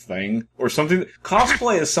Brent thing, or something.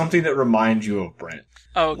 Cosplay is something that reminds you of Brent.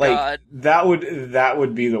 Oh, like, God. That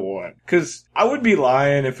would be the one. Cause I would be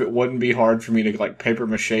lying if it wouldn't be hard for me to, like, paper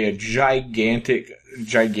mache a gigantic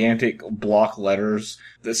block letters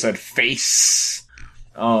that said face.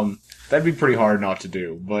 That'd be pretty hard not to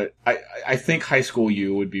do, but I think High School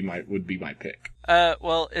U would be my pick.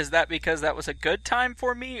 Well, is that because that was a good time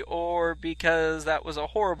for me, or because that was a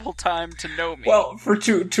horrible time to know me? Well, for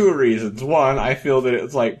two reasons. One, I feel that it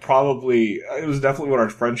was it was definitely when our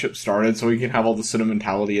friendship started, so we can have all the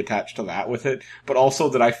sentimentality attached to that with it. But also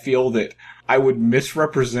that I feel that I would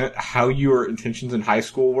misrepresent how your intentions in high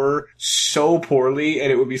school were so poorly,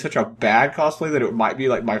 and it would be such a bad cosplay that it might be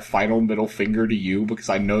like my final middle finger to you, because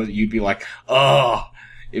I know that you'd be like, ugh,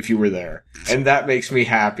 if you were there. And that makes me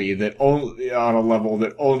happy that only on a level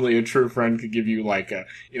that only a true friend could give you, like, a,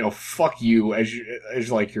 you know, fuck you as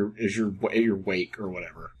your wake or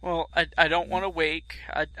whatever. Well, I don't want to wake.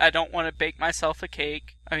 I don't want to bake myself a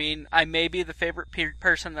cake. I mean, I may be the favorite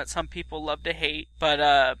person that some people love to hate,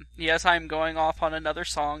 but yes, I'm going off on another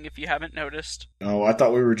song if you haven't noticed. Oh, I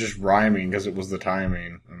thought we were just ryming because it was the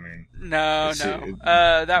timing. I mean, no.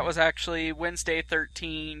 That was actually Wednesday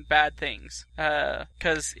 13 Bad Things.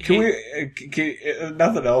 Cause can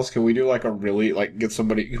nothing else? Can we do like a really, like, get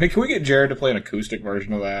somebody? Can we get Jared to play an acoustic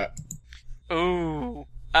version of that? Ooh,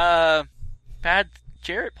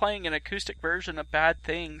 Jarrett playing an acoustic version of Bad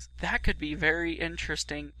Things, that could be very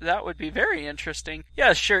interesting. That would be very interesting.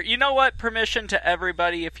 Yeah, sure. You know what? Permission to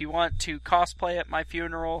everybody. If you want to cosplay at my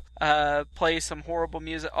funeral, play some horrible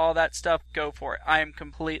music, all that stuff, go for it. I am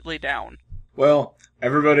completely down. Well,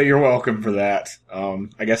 everybody, you're welcome for that.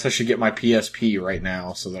 I guess I should get my PSP right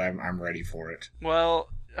now so that I'm ready for it. Well,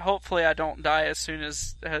 hopefully I don't die as soon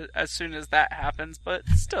as that happens, but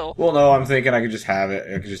still. Well, no, I'm thinking I could just have it.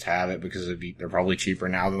 I could just have it because they're probably cheaper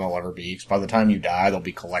now than they'll ever be. Because by the time you die, they'll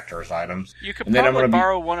be collector's items. You could probably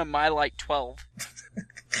borrow one of my, 12.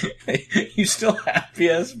 You still have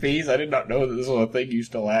PSPs? I did not know that this was a thing you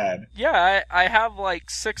still had. Yeah, I have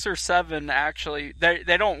 6 or 7 actually.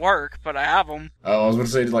 They don't work, but I have them. Oh, I was going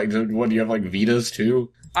to say, what, do you have Vitas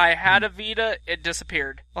too? I had a Vita, it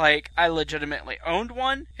disappeared. I legitimately owned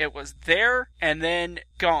one, it was there, and then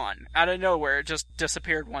gone. Out of nowhere, it just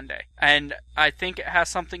disappeared one day. And I think it has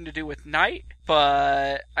something to do with Knight,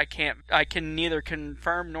 but I can neither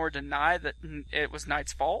confirm nor deny that it was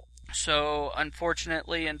Knight's fault. So,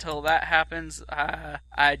 unfortunately, until that happens,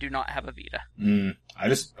 I do not have a Vita. I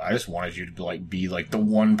just wanted you to be the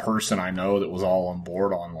one person I know that was all on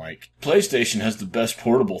board on PlayStation has the best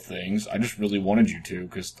portable things. I just really wanted you to,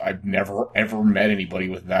 because I've never ever met anybody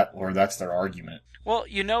with that where that's their argument. Well,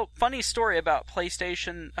 funny story about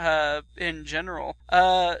PlayStation in general.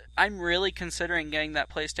 I'm really considering getting that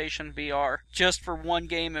PlayStation VR just for one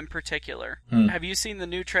game in particular. Have you seen the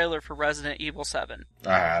new trailer for Resident Evil 7?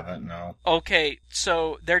 I haven't, no. Okay,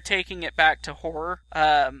 so they're taking it back to horror.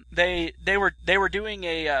 They were doing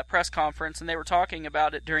a press conference and they were talking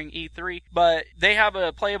about it during E3, but they have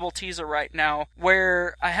a playable teaser right now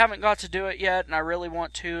where I haven't got to do it yet and I really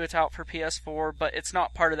want to. It's out for PS4, but it's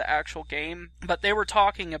not part of the actual game. But they were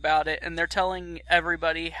talking about it and they're telling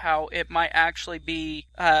everybody how it might actually be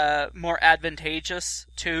more advantageous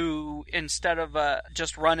to, instead of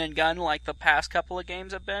just run and gun like the past couple of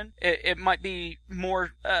games have been, it might be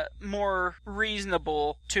more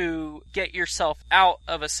reasonable to get yourself out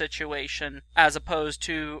of a situation as opposed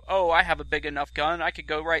to, I have a big enough gun, I could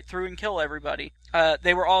go right through and kill everybody.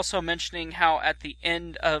 They were also mentioning how at the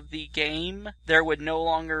end of the game, there would no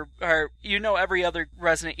longer, every other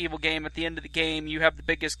Resident Evil game, at the end of the game, you have the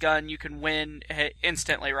biggest gun, you can win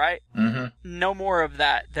instantly, right? Mm-hmm. No more of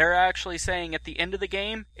that. They're actually saying at the end of the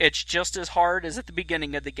game, it's just as hard as at the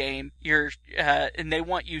beginning of the game. And they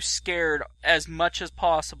want you scared as much as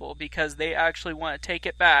possible because they actually want to take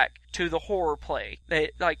it back to the horror play.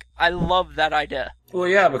 I love that idea. Well,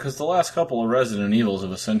 yeah, because the last couple of Resident Evils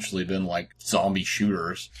have essentially been zombie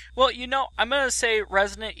shooters. Well, I'm going to say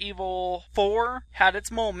Resident Evil 4 had its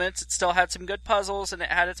moments. It still had some good puzzles, and it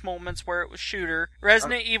had its moments where it was shooter.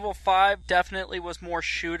 Resident Evil 5 definitely was more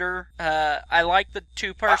shooter. I like the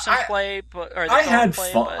two-person play, I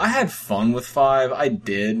had fun with 5. I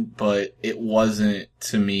did, but it wasn't,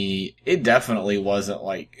 to me, it definitely wasn't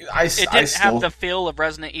it didn't have the feel of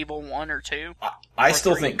Resident Evil 1 or 2. I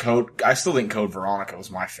still think Code Veronica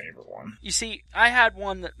was my favorite one. You see, I had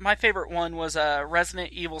one my favorite one was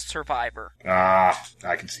Resident Evil Survivor. I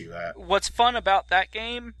can see that. What's fun about that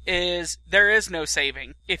game is there is no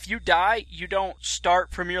saving. If you die, you don't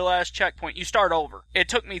start from your last checkpoint. You start over. It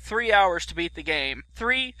took me 3 hours to beat the game.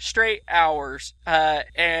 3 straight hours.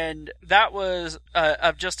 And that was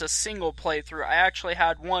of just a single playthrough. I actually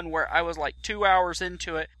had one where I was 2 hours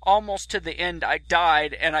into it. Almost to the end, I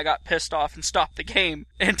died and I got pissed off and stopped the game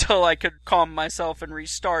until I could calm myself and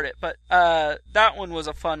restart it. But that one was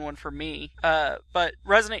a fun one for me. But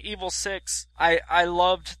Resident Evil 6, I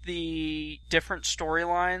loved the different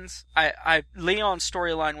storylines. Leon's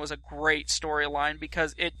storyline was a great storyline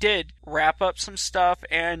because it did wrap up some stuff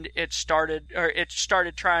and it started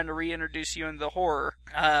trying to reintroduce you into the horror.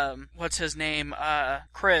 What's his name?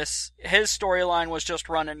 Chris. His storyline was just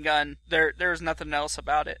run and gun. There's nothing else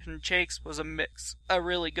about it. And Jake's was a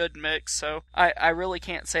really good mix. So I really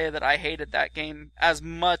can't say that I hated that game as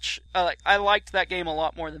much. I liked that game a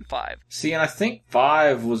lot more than 5. See, and I think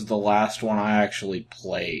 5 was the last one I actually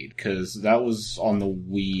played, because that was on the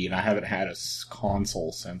Wii, and I haven't had a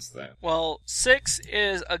console since then. Well, 6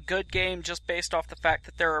 is a good game just based off the fact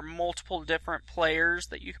that there are multiple different players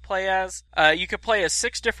that you can play as. You could play as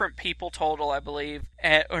 6 different people total, I believe.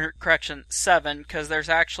 7, because there's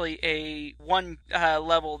actually a one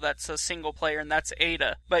level that's a single player, and that's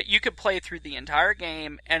Ada. But you could play through the entire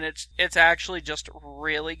game, and it's actually just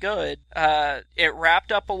really good. It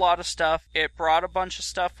wrapped up a lot of stuff. It brought a bunch of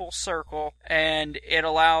stuff full circle, and it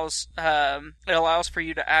allows for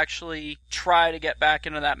you to actually try to get back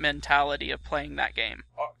into that mentality of playing that game.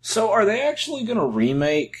 So are they actually going to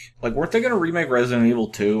remake, like, weren't they going to remake Resident Evil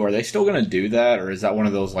 2? Are they still going to do that? Or is that one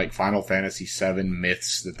of those, like, Final Fantasy VII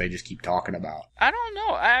myths that they just keep talking about? I don't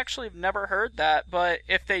know. I actually have never heard that, but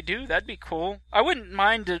if they do, that'd be cool. I wouldn't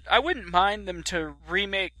mind them to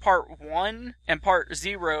remake part 1 and part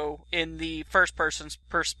 0 in the first person's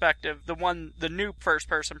perspective, the new first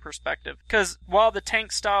person perspective. Because while the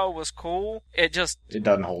tank style was cool, it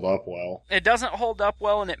doesn't hold up well. It doesn't hold up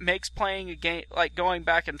well, and it makes playing a game, like going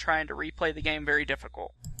back and trying to replay the game, very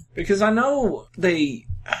difficult. Because I know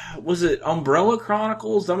was it Umbrella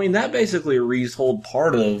Chronicles? I mean, that basically retold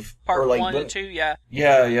part of... Part 1 and 2, yeah.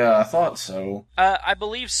 Yeah, I thought so. I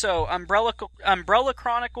believe so. Umbrella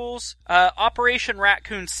Chronicles, Operation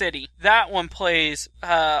Raccoon City. That one plays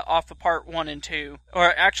off of part 1 and 2.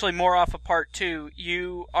 Or actually more off of part 2.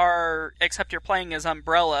 Except you're playing as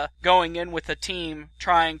Umbrella, going in with a team,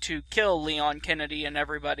 trying to kill Leon Kennedy and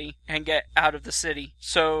everybody, and get out of the city.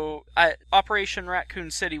 So, Operation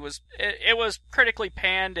Raccoon City was critically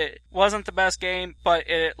panned. It wasn't the best game, but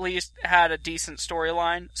it at least had a decent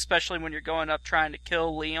storyline, especially when you're going up trying to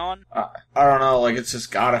kill Leon. I don't know, like, it's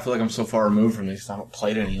just, God, I feel like I'm so far removed from these, I haven't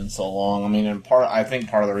played any in so long. I mean, I think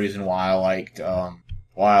part of the reason why I liked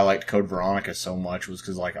Code Veronica so much was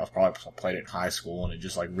because, like, I was probably played it in high school, and it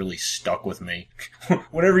just, like, really stuck with me.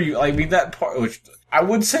 Whenever that part, which, I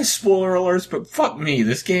would say spoiler alerts, but fuck me,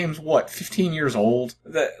 this game's, 15 years old?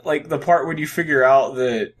 That, like, the part when you figure out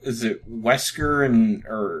that, is it Wesker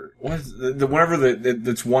whenever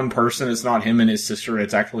that's one person, it's not him and his sister,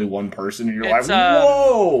 it's actually one person, and you're like,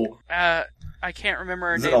 whoa! I can't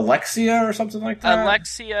remember her name. Is it Alexia or something like that?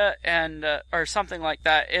 Alexia and, or something like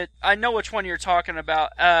that. I know which one you're talking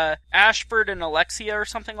about. Ashford and Alexia or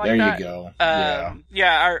something like that. There you go.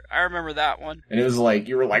 Yeah, I remember that one. And it was like,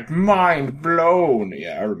 you were like, mind blown.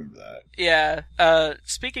 Yeah, I remember that. Yeah.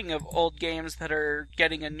 Speaking of old games that are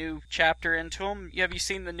getting a new chapter into them, have you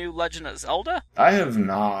seen the new Legend of Zelda? I have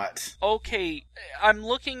not. Okay, I'm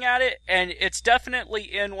looking at it, and it's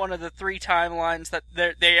definitely in one of the 3 timelines that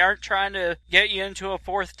they aren't trying to get you into a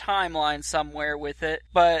 4th timeline somewhere with it,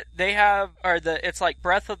 but they have, it's like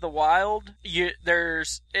Breath of the Wild.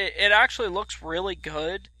 It actually looks really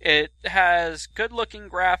good. It has good looking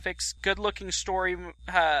graphics, good looking story,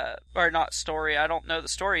 or not story, I don't know the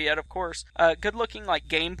story yet, of course. Good looking like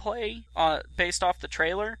gameplay, based off the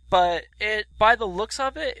trailer, but by the looks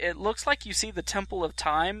of it, it looks like you see the Temple of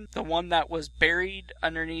Time, the one that was buried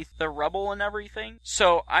underneath the rubble and everything.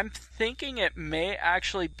 So I'm thinking it may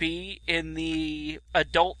actually be in the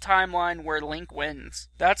adult timeline where Link wins.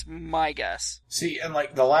 That's my guess. See, and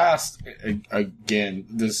like the last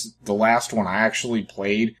one I actually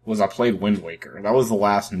played I played Wind Waker. That was the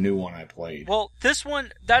last new one I played. Well, this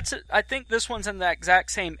one, I think this one's in the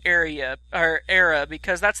exact same era,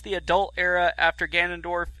 because that's the adult era after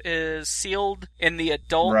Ganondorf is sealed in the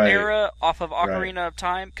adult era off of Ocarina of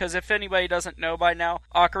Time. Because if anybody doesn't know by now,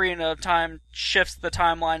 Ocarina of Time shifts the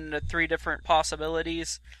timeline into 3 different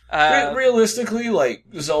possibilities. Realistically, like,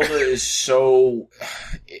 Zelda is so...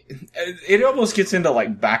 It almost gets into,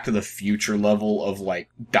 like, Back to the Future level of, like,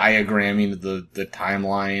 diagramming the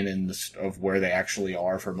timeline and of where they actually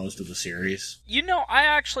are for most of the series. You know, I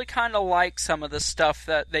actually kind of like some of the stuff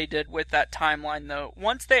that they did with that timeline, though.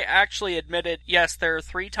 Once they actually admitted, yes, there are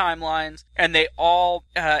 3 timelines, and they all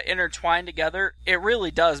intertwine together, it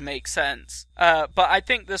really does make sense. But I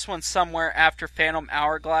think this one's somewhere after Phantom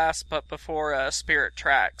Hourglass, but before Spirit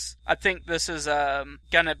Tracks. I think this is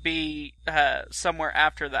gonna be somewhere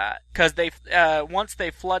after that, because once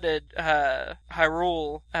they flooded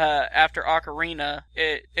Hyrule after Ocarina,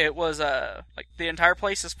 it was like the entire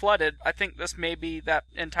place is flooded. I think this may be that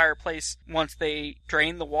entire place once they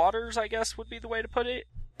drain the waters, I guess would be the way to put it.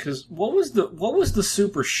 Because what was the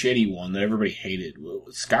super shitty one that everybody hated?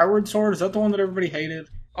 Skyward Sword? Is that the one that everybody hated?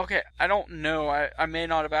 Okay, I don't know. I may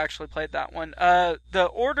not have actually played that one. The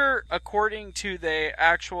order, according to the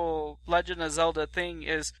actual Legend of Zelda thing,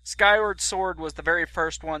 is Skyward Sword was the very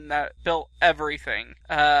first one that built everything.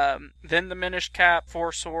 Then the Minish Cap,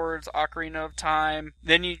 4 Swords, Ocarina of Time.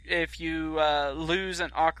 Then if you lose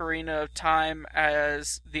an Ocarina of Time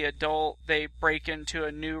as the adult, they break into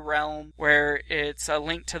a new realm where it's a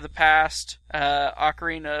Link to the Past,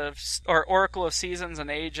 Oracle of Seasons and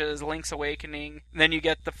Ages, Link's Awakening. Then you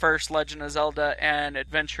get the first Legend of Zelda and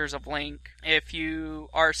Adventures of Link. If you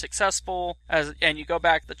are successful and you go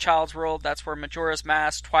back to the Child's World, that's where Majora's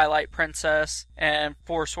Mask, Twilight Princess, and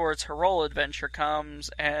 4 Swords Hyrule Adventure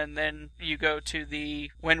comes, and then you go to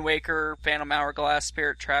the Wind Waker, Phantom Hourglass,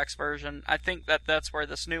 Spirit Tracks version. I think that's where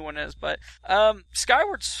this new one is, but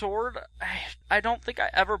Skyward Sword, I don't think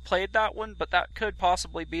I ever played that one, but that could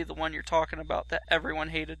possibly be the one you're talking about that everyone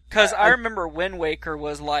hated. Because I remember Wind Waker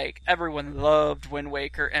was like, everyone loved Wind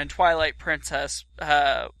Waker, and Twilight Princess.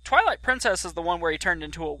 Twilight Princess is the one where he turned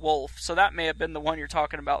into a wolf, so that may have been the one you're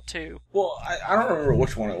talking about too. Well, I don't remember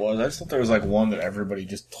which one it was. I just thought there was like one that everybody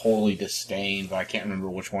just totally disdained, but I can't remember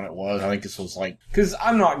which one it was. I think this was like, because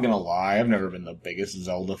I'm not gonna lie, I've never been the biggest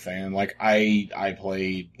Zelda fan. Like, I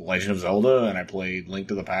played Legend of Zelda, and I played Link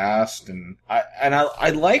to the Past, and I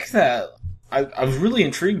like that. I was really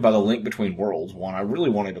intrigued by the Link Between Worlds one. I really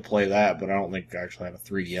wanted to play that, but I don't think I actually had a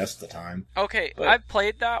 3DS at the time. Okay, I've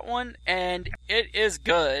played that one, and it is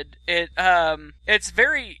good. It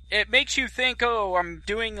makes you think, oh, I'm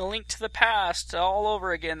doing a Link to the Past all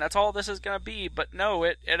over again. That's all this is gonna be. But no,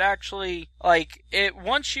 it actually, like,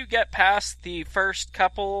 once you get past the first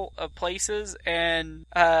couple of places and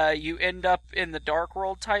you end up in the Dark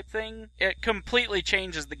World type thing, it completely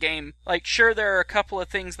changes the game. Like, sure, there are a couple of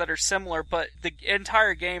things that are similar, but the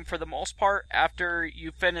entire game, for the most part, after you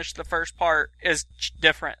finish the first part, is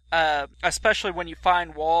different. Especially when you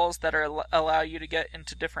find walls that allow you to get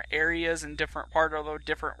into different areas in different part of a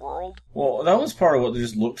different world. Well, that was part of what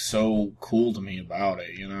just looked so cool to me about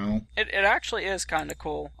it, you know? It actually is kind of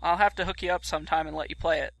cool. I'll have to hook you up sometime and let you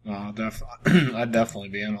play it. I'd definitely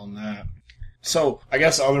be in on that. So, I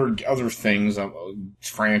guess other things,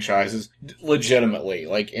 franchises, legitimately,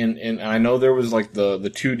 like, and I know there was, like, the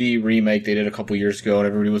 2D remake they did a couple years ago, and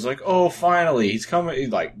everybody was like, oh, finally, he's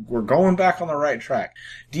coming, like, we're going back on the right track.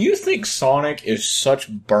 Do you think Sonic is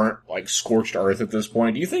such burnt, like, scorched earth at this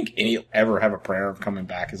point? Do you think any ever have a prayer of coming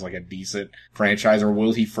back as, like, a decent franchise, or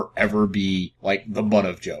will he forever be, like, the butt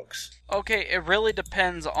of jokes? Okay, it really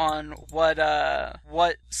depends on what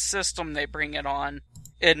system they bring it on.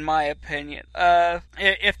 In my opinion.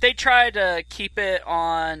 If they try to keep it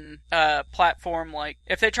on a platform like,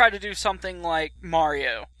 if they try to do something like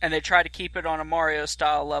Mario, and they try to keep it on a Mario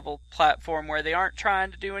style level platform where they aren't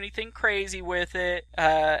trying to do anything crazy with it,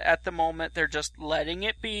 at the moment, they're just letting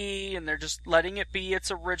it be, and they're just letting it be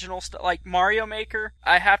its original stuff. Like Mario Maker,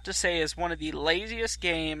 I have to say, is one of the laziest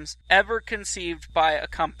games ever conceived by a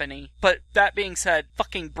company. But that being said,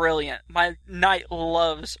 fucking brilliant. My knight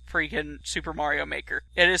loves freaking Super Mario Maker.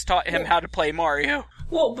 It has taught him how to play Mario.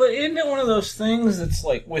 Well, but isn't it one of those things that's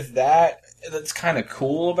like, with that's kind of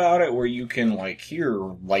cool about it, where you can, like, hear,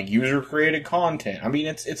 like, user-created content? I mean,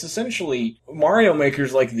 it's essentially, Mario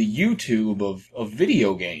Maker's like the YouTube of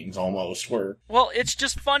video games, almost, where... Well, it's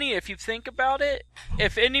just funny if you think about it.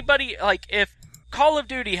 If anybody, like, if Call of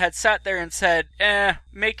Duty had sat there and said,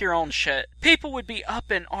 make your own shit, people would be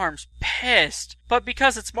up in arms, pissed. But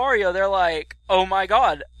because it's Mario, they're like, oh my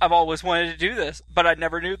god, I've always wanted to do this, but I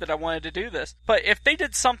never knew that I wanted to do this. But if they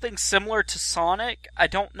did something similar to Sonic, I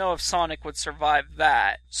don't know if Sonic would survive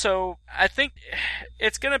that. So I think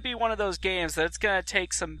it's going to be one of those games that it's going to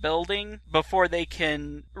take some building before they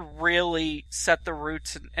can really set the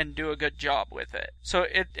roots and do a good job with it. So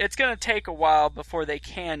it's going to take a while before they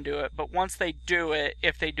can do it, but once they do it,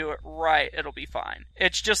 if they do it right, it'll be fine.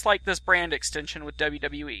 It's just like this brand extension with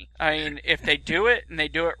WWE. I mean, if they do it and they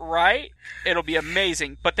do it right, it'll be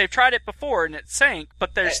amazing. But they've tried it before and it sank,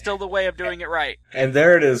 but there's still the way of doing it right. And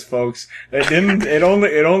there it is, folks. It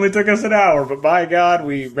only took us an hour, but by God,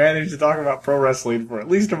 we managed to talk about pro wrestling for at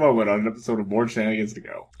least a moment on an episode of Board Shenanigans to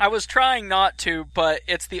Go. I was trying not to, but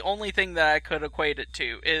it's the only thing that I could equate it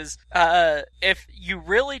to is, if you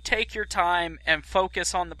really take your time and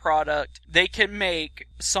focus on the product, they can make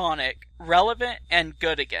Sonic relevant and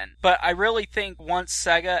good again. But I really think once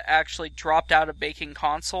Sega actually dropped out of making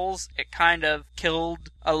consoles, it kind of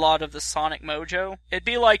killed a lot of the Sonic mojo. It'd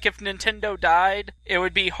be like if Nintendo died, it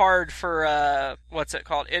would be hard for, what's it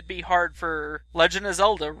called? It'd be hard for Legend of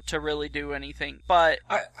Zelda to really do anything. But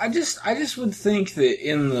I just would think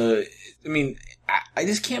that I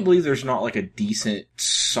just can't believe there's not like a decent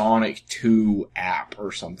Sonic 2 app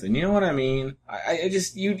or something. You know what I mean?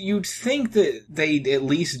 You'd think that they'd at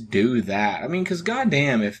least do that. I mean, cause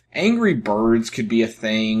goddamn, if Angry Birds could be a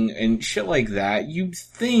thing and shit like that, you'd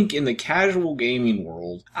think in the casual gaming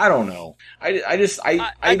world, I don't know.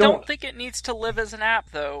 I don't think it needs to live as an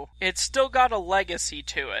app though. It's still got a legacy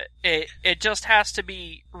to it. It just has to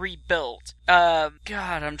be rebuilt. God,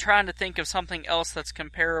 I'm trying to think of something else that's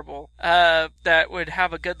comparable, that would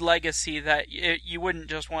have a good legacy that you wouldn't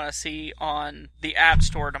just want to see on the App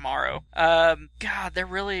Store tomorrow. God, they're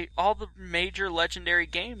really, all the major legendary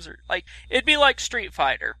games are, like, it'd be like Street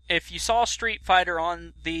Fighter. If you saw Street Fighter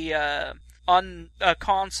on the on a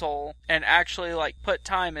console and actually like put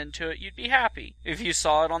time into it, you'd be happy. If you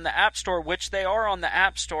saw it on the App Store, which they are on the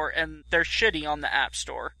App Store, and they're shitty on the App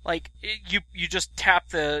Store, like you just tap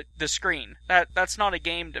the screen. That's not a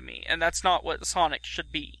game to me, and that's not what Sonic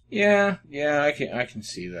should be. Yeah, I can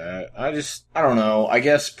see that. I don't know. I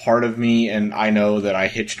guess part of me, and I know that I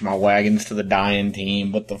hitched my wagons to the dying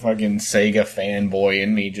team, but the fucking Sega fanboy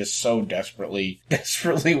in me just so desperately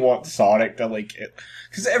wants Sonic to like it.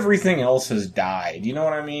 Because everything else has died. You know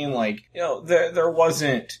what I mean? Like, you know, there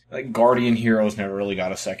wasn't, like, Guardian Heroes never really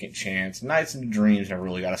got a second chance. Nights of Dreams never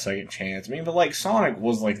really got a second chance. I mean, but, like, Sonic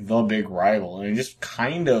was, like, the big rival. And it just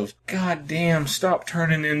kind of, goddamn, stop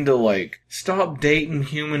turning into, like, stop dating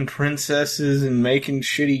human princesses and making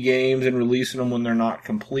shitty games and releasing them when they're not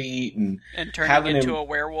complete. And turning into a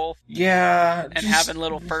werewolf. Yeah. And having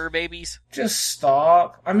little fur babies. Just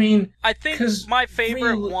stop. I mean, I think my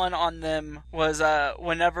favorite one on them was,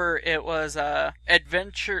 whenever it was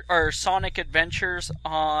Adventure or Sonic Adventures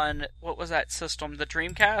on what was that system? The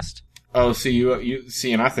Dreamcast? Oh, see, you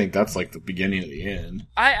see, and I think that's like the beginning of the end.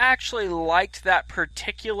 I actually liked that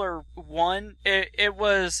particular one. It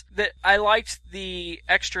was that I liked the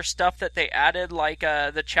extra stuff that they added, like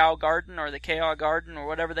the Chow Garden or the Chaos Garden or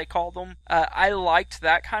whatever they called them. I liked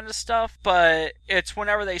that kind of stuff, but it's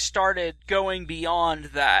whenever they started going beyond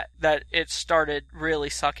that it started really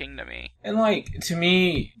sucking to me. And like to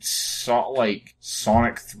me, like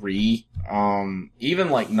Sonic 3, even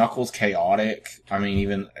like Knuckles Chaotic. I mean,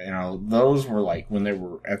 even those were like when they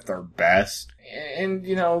were at their best. And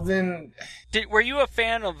then were you a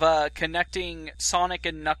fan of connecting Sonic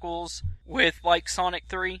and Knuckles with like Sonic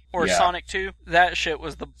 3 or Sonic 2? That shit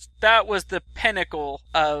was the pinnacle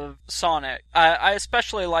of Sonic. I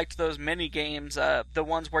especially liked those mini games, the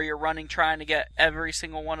ones where you're running trying to get every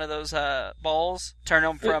single one of those balls, turn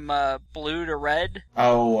them from blue to red.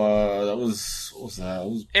 Oh, what was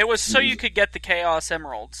that? It was so you could get the Chaos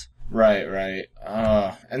Emeralds. Right.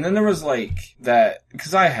 And then there was like that,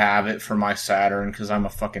 because I have it for my Saturn because I'm a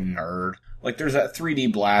fucking nerd. Like there's that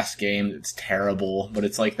 3D Blast game that's terrible, but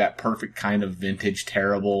it's like that perfect kind of vintage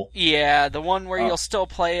terrible. Yeah, the one where you'll still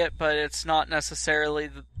play it, but it's not necessarily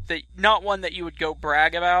not one that you would go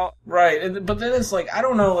brag about. Right, but then it's like, I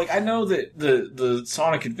don't know, like I know that the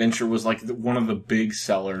Sonic Adventure was like one of the big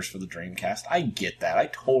sellers for the Dreamcast. I get that. I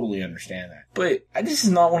totally understand that. But this is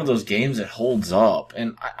not one of those games that holds up.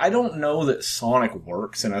 And I don't know that Sonic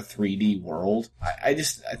works in a 3D world. I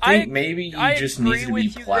think maybe you just need to be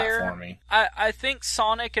platforming. I think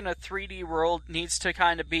Sonic in a 3D world needs to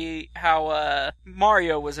kind of be how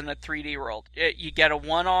Mario was in a 3D world. You get a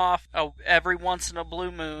one-off every once in a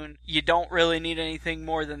blue moon. You don't really need anything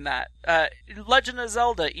more than that. Legend of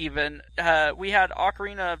Zelda, even. We had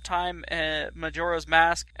Ocarina of Time, Majora's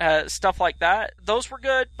Mask, stuff like that. Those were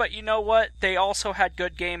good, but you know what? They also had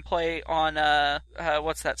good gameplay on,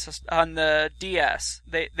 on the DS.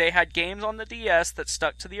 They had games on the DS that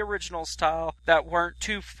stuck to the original style, that weren't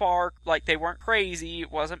too far, like they weren't crazy.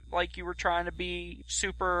 It wasn't like you were trying to be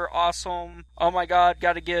super awesome, oh my god,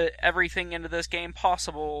 gotta get everything into this game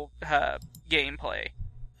possible, gameplay.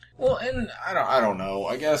 Well, and I don't know.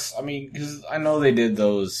 I guess, I mean, because I know they did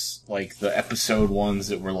those, like, the episode ones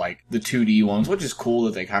that were, like, the 2D ones, which is cool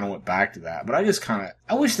that they kind of went back to that. But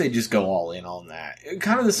I wish they'd just go all in on that.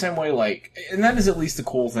 Kind of the same way, like, and that is at least the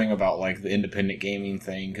cool thing about, like, the independent gaming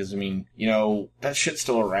thing. Because, I mean, that shit's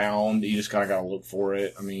still around. You just gotta look for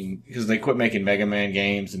it. I mean, because they quit making Mega Man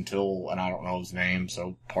games until, and I don't know his name,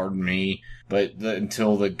 so pardon me. But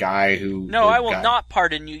until the guy who... No, I will not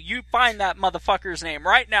pardon you. You find that motherfucker's name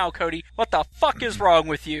right now, Cody. What the fuck is wrong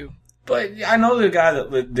with you? But I know the guy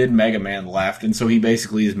that did Mega Man left, and so he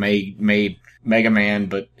basically has made Mega Man,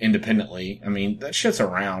 but independently. I mean, that shit's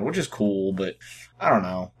around, which is cool, but I don't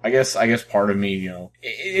know. I guess part of me,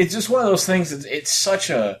 it's just one of those things. It's such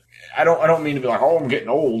a... I don't mean to be like, oh, I'm getting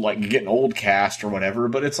old, like getting old cast or whatever,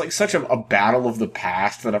 but it's like such a battle of the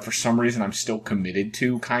past that for some reason I'm still committed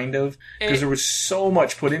to, kind of, because there was so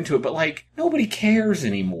much put into it, but like, nobody cares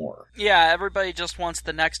anymore. Yeah, everybody just wants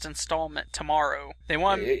the next installment tomorrow. They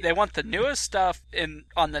want the newest stuff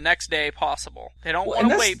on the next day possible. They don't want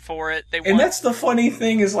to wait for it. And that's the funny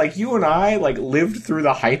thing is, like, you and I, like, lived through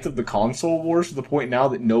the height of the console wars to the point now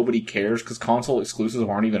that nobody cares because console exclusives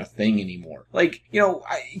aren't even a thing anymore. Like,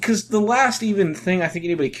 because because the last even thing I think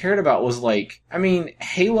anybody cared about was like, I mean,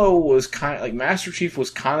 Halo was kind of like Master Chief was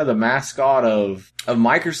kind of the mascot of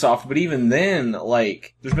Microsoft, but even then,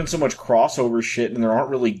 like, there's been so much crossover shit and there aren't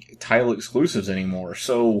really title exclusives anymore,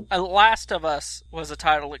 so... Last of Us was a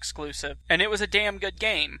title exclusive, and it was a damn good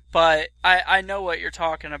game, but I know what you're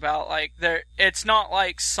talking about, like, it's not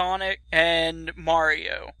like Sonic and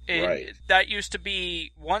Mario. Right. That used to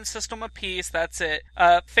be one system apiece, that's it.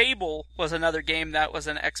 Fable was another game that was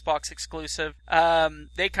an Xbox exclusive.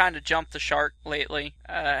 They kind of jumped the shark lately.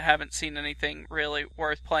 Haven't seen anything really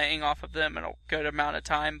worth playing off of them in a good amount of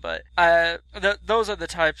time, but those are the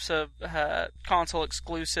types of console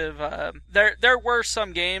exclusive. There were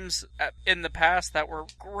some games in the past that were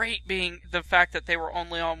great, being the fact that they were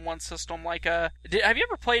only on one system. Like, have you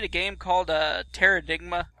ever played a game called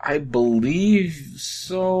Terradigma? I believe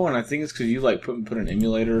so, and I think it's because you like put an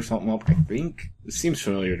emulator or something up. I think it seems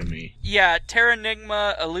familiar to me. Yeah,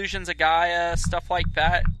 Terranigma, Illusions of Gaia, stuff like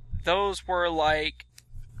that. Those were like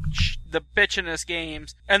the bitchinest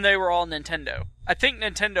games, and they were all Nintendo. I think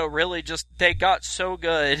Nintendo really they got so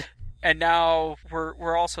good, and now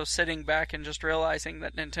we're also sitting back and just realizing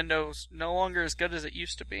that Nintendo's no longer as good as it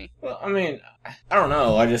used to be. Well, I mean, I don't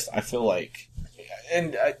know. I feel like,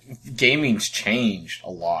 and gaming's changed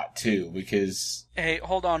a lot too, because... Hey,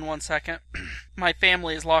 hold on one second. My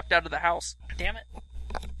family is locked out of the house. Damn it.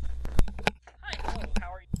 Hi, hello,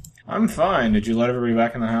 how are you? I'm fine. Did you let everybody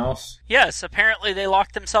back in the house? Yes, apparently they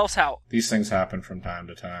locked themselves out. These things happen from time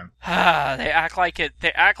to time. They act like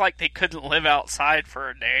they couldn't live outside for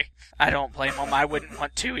a day. I don't blame them. I wouldn't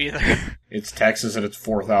want to either. It's Texas and it's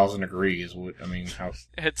 4,000 degrees. I mean, how...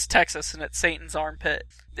 It's Texas and it's Satan's armpit.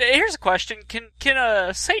 Here's a question: Can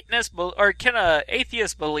a Satanist or can a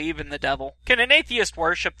atheist believe in the devil? Can an atheist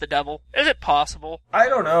worship the devil? Is it possible? I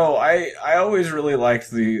don't know. I always really liked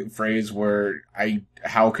the phrase where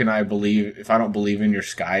how can I believe if I don't believe in your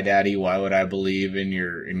sky daddy? Why would I believe in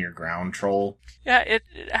your ground troll? Yeah,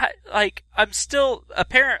 I'm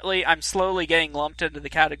slowly getting lumped into the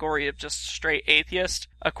category of just straight atheist,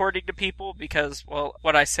 according to people, because, well,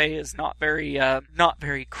 what I say is not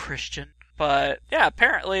very Christian. But yeah,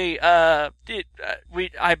 apparently,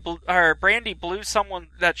 Brandy blew someone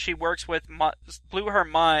that she works with, blew her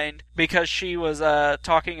mind because she was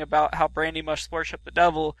talking about how Brandy must worship the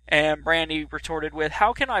devil, and Brandy retorted with,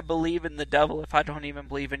 "How can I believe in the devil if I don't even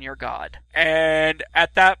believe in your God?" And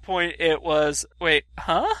at that point, it was, wait,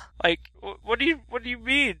 huh? Like, what do you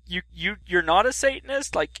mean? You're not a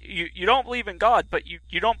Satanist? Like, you don't believe in God, but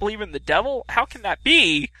you don't believe in the devil? How can that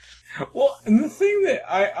be? Well, and the thing that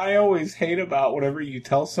I always hate about whenever you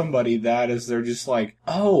tell somebody that is they're just like,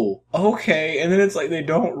 oh, okay. And then it's like they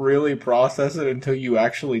don't really process it until you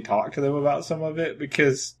actually talk to them about some of it,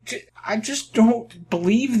 because I just don't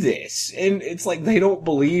believe this. And it's like they don't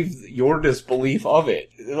believe your disbelief of it.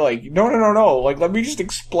 They're like, no. Like, let me just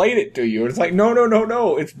explain it to you. And it's like,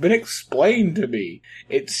 no. It's been explained to me.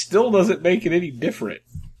 It still doesn't make it any different.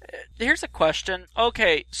 Here's a question.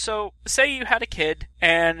 Okay, so say you had a kid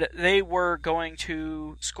and they were going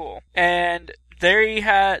to school, and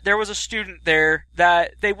there was a student there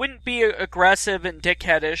that they wouldn't be aggressive and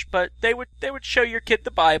dickheadish, but they would show your kid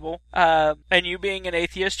the Bible. And you being an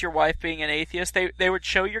atheist, your wife being an atheist, they would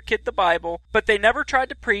show your kid the Bible, but they never tried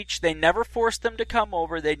to preach. They never forced them to come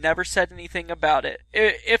over. They never said anything about it.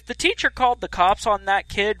 If the teacher called the cops on that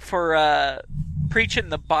kid for preaching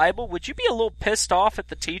the Bible, would you be a little pissed off at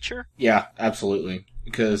the teacher? Yeah, absolutely.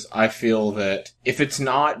 Because I feel that if it's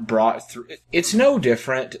not brought through, it's no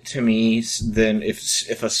different to me than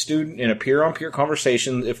if a student in a peer-on-peer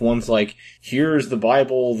conversation, if one's like, here's the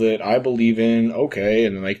Bible that I believe in, okay,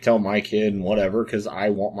 and then they tell my kid and whatever, because I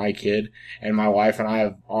want my kid, and my wife and I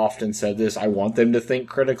have often said this, I want them to think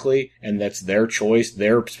critically, and that's their choice.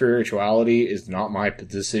 Their spirituality is not my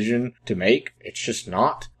decision to make. It's just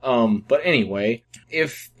not. But anyway,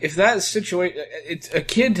 if that situation, it's a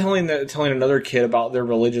kid telling another kid about their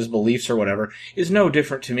religious beliefs or whatever is no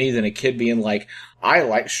different to me than a kid being like, I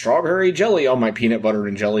like strawberry jelly on my peanut butter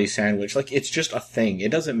and jelly sandwich. Like, it's just a thing. It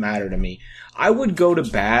doesn't matter to me. I would go to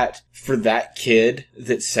bat for that kid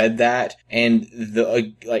that said that, and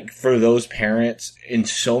for those parents in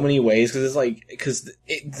so many ways, it's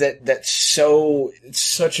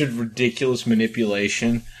such a ridiculous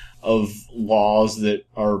manipulation of laws that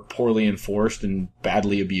are poorly enforced and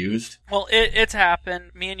badly abused. Well, it's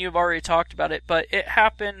happened. Me and you have already talked about it, but it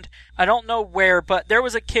happened, I don't know where, but there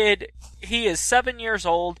was a kid he is 7 years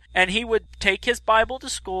old, and he would take his Bible to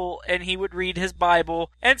school, and he would read his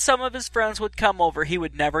Bible, and some of his friends would come over. He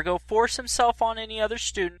would never go force himself on any other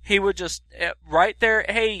student. He would just, right there,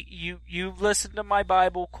 hey, you've listened to my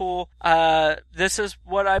Bible, cool. This is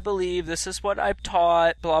what I believe, this is what I've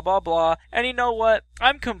taught, blah, blah, blah. And you know what?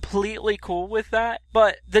 I'm completely cool with that.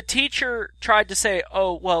 But the teacher tried to say,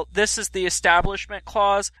 oh, well, this is the establishment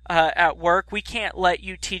clause at work. We can't let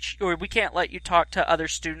you teach, or we can't let you talk to other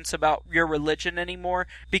students about your religion anymore,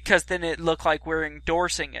 because then it looked like we're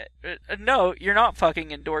endorsing it. No, you're not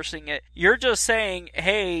fucking endorsing it. You're just saying,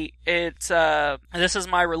 hey, it's this is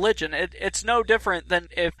my religion. It's no different than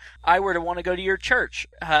if I were to want to go to your church.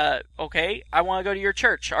 Okay, I want to go to your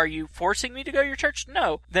church. Are you forcing me to go to your church?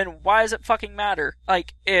 No. Then why does it fucking matter?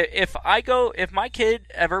 Like, if my kid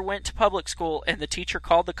ever went to public school and the teacher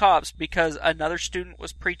called the cops because another student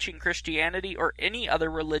was preaching Christianity or any other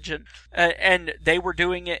religion, and they were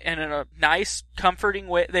doing it in a nice, comforting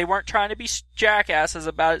way, they weren't trying to be jackasses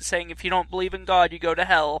about it, saying if you don't believe in God, you go to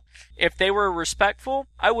hell. If they were respectful,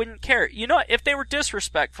 I wouldn't care. You know what? If they were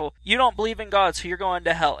disrespectful, you don't believe in God, so you're going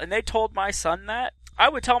to hell, and they told my son that, I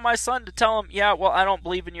would tell my son to tell him, yeah, well, I don't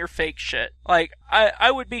believe in your fake shit. Like,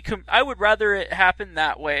 I would rather it happen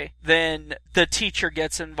that way than the teacher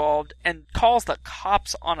gets involved and calls the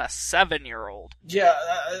cops on a 7-year-old. Yeah,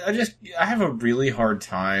 I have a really hard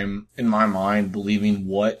time in my mind believing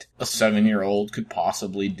what a 7-year-old could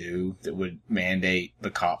possibly do that would mandate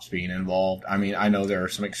the cops being involved. I mean, I know there are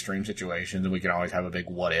some extreme situations and we can always have a big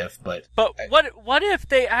what if, but what if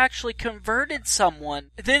they actually converted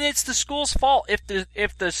someone? Then it's the school's fault.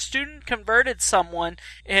 If the student converted someone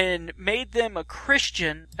and made them a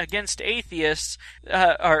Christian against atheists,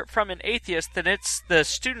 or from an atheist, then it's the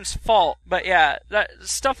student's fault. But yeah,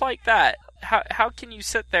 stuff like that. How can you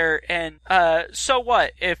sit there and, so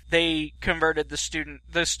what if they converted the student?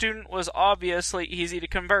 The student was obviously easy to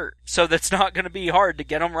convert, so that's not going to be hard to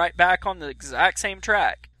get them right back on the exact same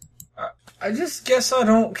track. I just guess I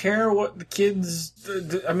don't care what the kids.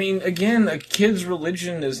 I mean, again, a kid's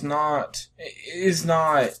religion is not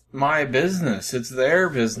my business. It's their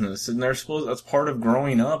business, and they're supposed. That's part of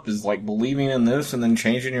growing up, is like believing in this and then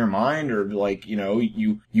changing your mind, or like, you know,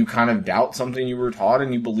 you kind of doubt something you were taught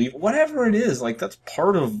and you believe whatever it is. Like, that's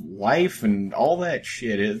part of life and all that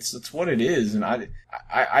shit. It's what it is, and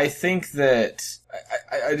I think that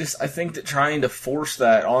I think that trying to force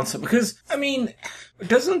that on some, because I mean,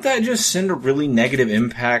 doesn't that just send a really negative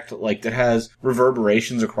impact, like, that has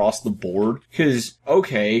reverberations across the board? Because,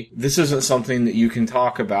 okay, this isn't something that you can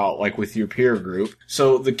talk about, like, with your peer group.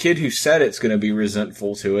 So the kid who said it's going to be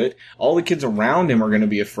resentful to it. All the kids around him are going to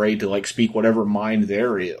be afraid to, like, speak whatever mind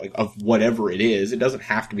there is, like, of whatever it is. It doesn't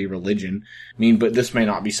have to be religion. I mean, but this may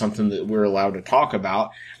not be something that we're allowed to talk about.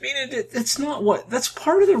 I mean, it's not what, that's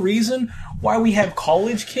part of the reason why we have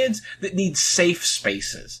college kids that need safe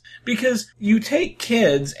spaces. Because you take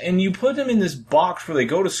kids and you put them in this box where they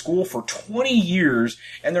go to school for 20 years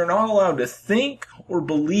and they're not allowed to think or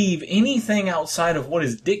believe anything outside of what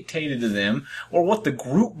is dictated to them or what the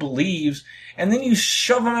group believes, and then you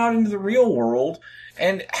shove them out into the real world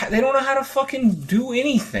and they don't know how to fucking do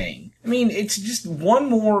anything. I mean, it's just one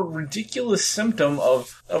more ridiculous symptom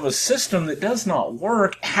of a system that does not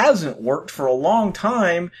work, hasn't worked for a long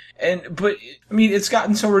time, but, I mean, it's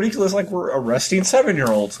gotten so ridiculous, like we're arresting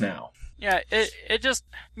 7-year-olds now. Yeah, it just,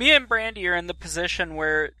 me and Brandy are in the position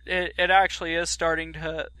where it actually is starting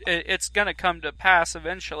to, it's gonna come to pass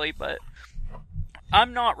eventually, but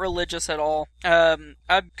I'm not religious at all.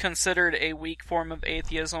 I'm considered a weak form of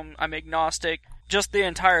atheism. I'm agnostic. Just the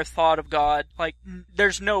entire thought of God, like,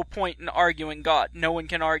 there's no point in arguing God. No one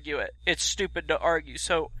can argue it. It's stupid to argue.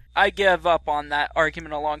 So I gave up on that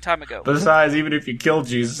argument a long time ago. Besides, even if you kill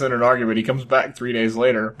Jesus in an argument, he comes back 3 days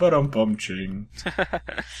later. But ching.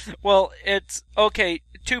 Well, it's okay.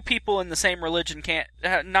 Two people in the same religion can't,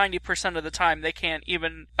 90% of the time, they can't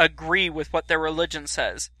even agree with what their religion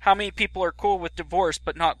says. How many people are cool with divorce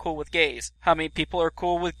but not cool with gays? How many people are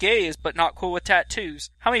cool with gays but not cool with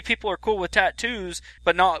tattoos? How many people are cool with tattoos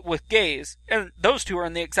but not with gays? And those two are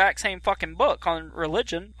in the exact same fucking book on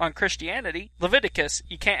religion, on Christianity. Leviticus,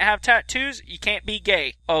 you can't have tattoos, you can't be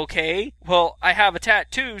gay. Okay, well, I have a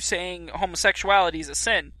tattoo saying homosexuality is a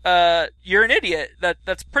sin. You're an idiot.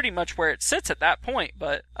 That's pretty much where it sits at that point,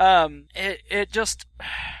 but it just,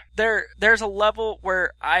 there's a level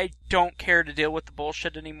where I don't care to deal with the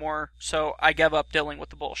bullshit anymore, so I give up dealing with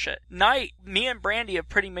the bullshit. Me and Brandy have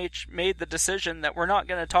pretty much made the decision that we're not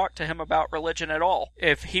going to talk to him about religion at all.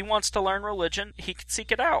 If he wants to learn religion, he can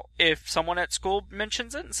seek it out. If someone at school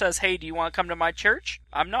mentions it and says, hey, do you want to come to my church?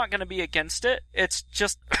 I'm not going to be against it. It's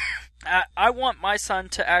just, I want my son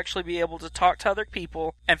to actually be able to talk to other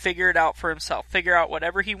people and figure it out for himself, figure out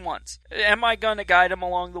whatever he wants. Am I going to guide him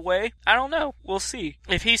along the way? I don't know. We'll see.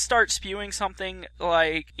 If he starts spewing something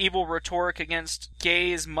like evil rhetoric against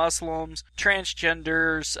gays, Muslims,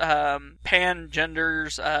 transgenders,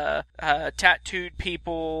 pangenders, tattooed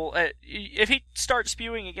people, if he starts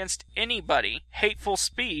spewing against anybody, hateful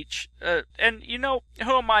speech, and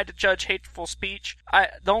who am I to judge hateful speech?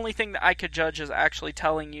 The only thing that I could judge is actually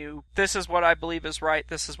telling you, this is what I believe is right,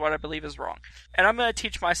 this is what I believe is wrong. And I'm going to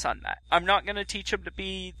teach my son that. I'm not going to teach him to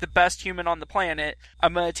be the best human on the planet.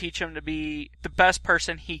 I'm going to teach him to be the best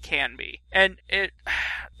person he can be. And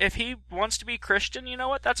if he wants to be Christian, you know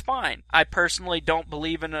what? That's fine. I personally don't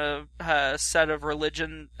believe in a set of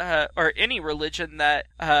religion, or any religion that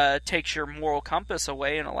takes your moral compass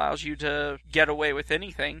away and allows you to get away with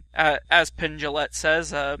anything. As Penn Jillette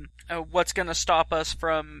says, what's going to stop us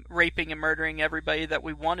from raping and murdering everybody that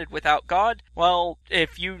we wanted without God? Well,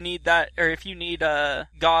 if you need that, or if you need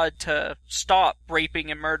God to stop raping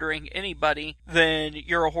and murdering anybody, then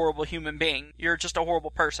you're a horrible human being. You're just a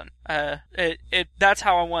horrible person. That's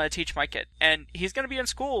how I want to teach my kid. And he's going to be in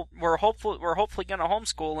school. We're hopefully going to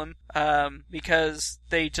homeschool him, because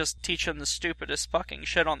they just teach him the stupidest fucking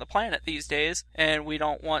shit on the planet these days, and we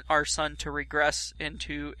don't want our son to regress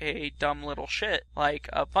into a dumb little shit like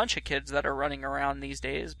a bunch of kids that are running around these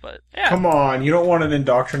days. But yeah. Come on, you don't want an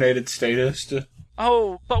indoctrinated statist?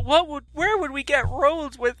 Oh, but where would we get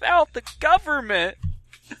roads without the government?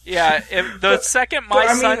 Yeah, if the second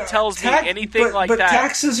my son tells me anything like that... But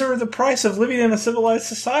taxes are the price of living in a civilized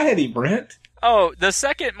society, Brent. Oh, the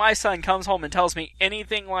second my son comes home and tells me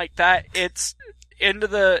anything like that, it's into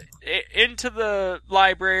the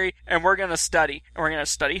library, and we're gonna study. And we're gonna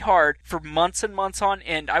study hard for months and months on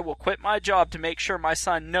end. I will quit my job to make sure my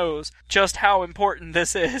son knows just how important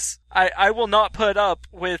this is. I will not put up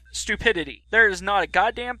with stupidity. There is not a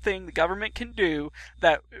goddamn thing the government can do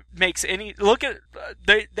that makes any... Look at...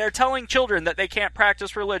 They're telling children that they can't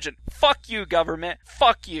practice religion. Fuck you, government.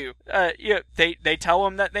 Fuck you. They tell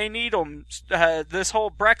them that they need them. This whole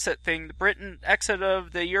Brexit thing, the Britain exit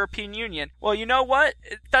of the European Union. Well, you know what?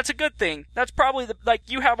 That's a good thing. That's probably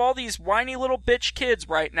you have all these whiny little bitch kids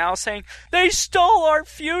right now saying, they stole our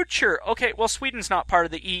future. Okay, well, Sweden's not part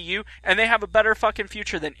of the EU, and they have a better fucking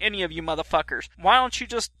future than any of you motherfuckers. Why don't you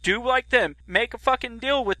just do like them? Make a fucking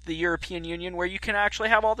deal with the European Union where you can actually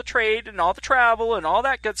have all the trade and all the travel and all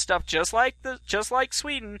that good stuff, just like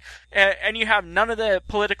Sweden, and you have none of the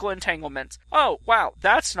political entanglements. Oh, wow,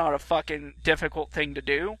 that's not a fucking difficult thing to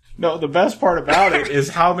do. No, the best part about it is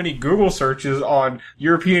how many Google searches on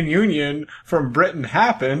European Union from Britain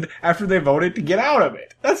happened after they voted to get out of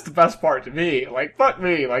it. That's the best part to me. Like, fuck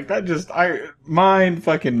me. Like, that just, mind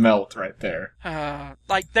fucking melt right there.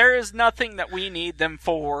 There is nothing that we need them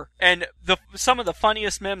for. And some of the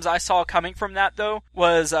funniest memes I saw coming from that, though,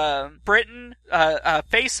 was Britain, a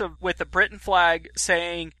face with the Britain flag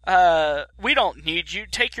saying, we don't need you,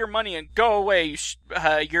 take your money and go away,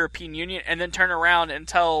 European Union, and then turn around and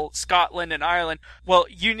tell Scotland and Ireland, well,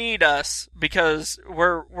 you need us because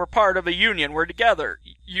we're part of a union, we're together,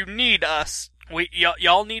 you need us.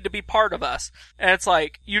 Y'all need to be part of us. And it's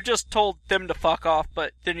like, you just told them to fuck off,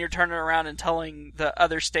 but then you're turning around and telling the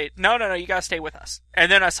other state, no, you gotta stay with us. And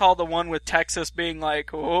then I saw the one with Texas being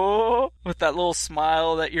like, oh, with that little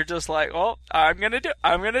smile that you're just like, oh, I'm gonna do.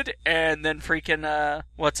 And then freaking,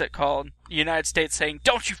 what's it called? United States saying,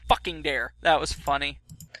 don't you fucking dare. That was funny.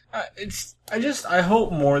 I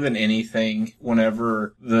hope more than anything,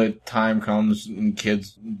 whenever the time comes and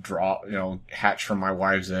kids hatch from my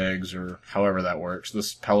wife's eggs, or however that works,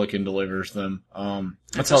 this pelican delivers them.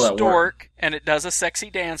 That's how that works. Stork, and it does a sexy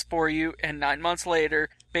dance for you, and 9 months later,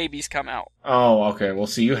 babies come out. Oh, okay. Well,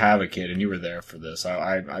 see, you have a kid, and you were there for this.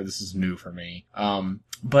 This is new for me.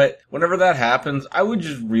 But whenever that happens, I would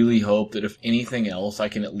just really hope that if anything else, I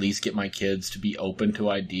can at least get my kids to be open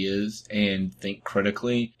to ideas and think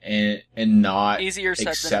critically and not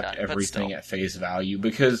accept everything at face value.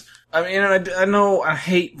 Because, I mean, I know I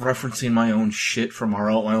hate referencing my own shit from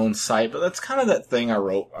my own site, but that's kind of that thing I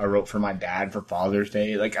wrote for my dad for Father's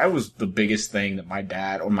Day. Like, I was the biggest thing that my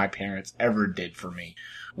dad or my parents ever did for me,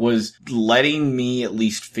 was letting me at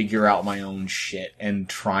least figure out my own shit and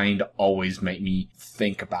trying to always make me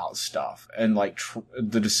think about stuff and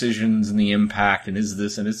the decisions and the impact and is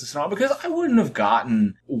this and all, because I wouldn't have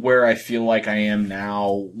gotten where I feel like I am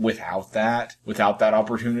now without that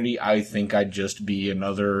opportunity. I think I'd just be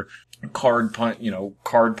another card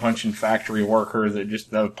punching factory worker that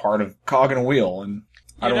just was part of cog in a wheel. And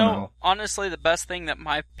I don't know. Honestly, the best thing that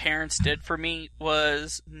my parents did for me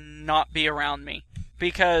was not be around me.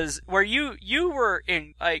 because where you were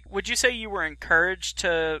in, like, would you say you were encouraged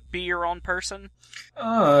to be your own person?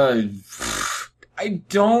 I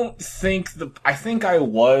don't think I think I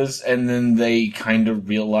was, and then they kind of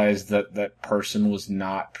realized that that person was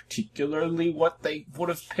not particularly what they would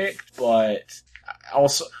have picked, but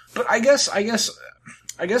I guess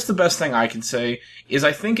the best thing I can say is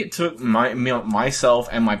I think it took myself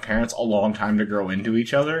and my parents a long time to grow into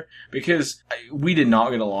each other, because we did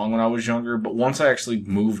not get along when I was younger, but once I actually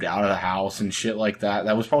moved out of the house and shit like that,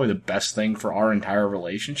 that was probably the best thing for our entire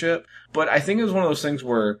relationship. But I think it was one of those things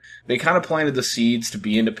where they kind of planted the seeds to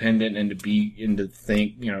be independent and to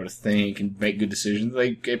think and make good decisions.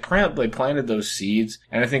 They planted those seeds,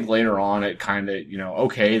 and I think later on it kind of,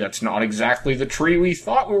 okay, that's not exactly the tree we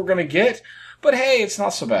thought we were going to get, but hey, it's not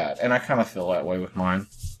so bad. And I kind of feel that way with mine.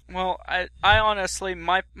 Well, I honestly,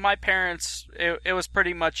 my parents, it was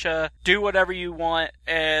pretty much, do whatever you want,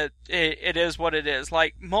 and it is what it is.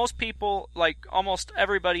 Like, most people, like, almost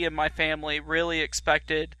everybody in my family really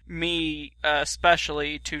expected me,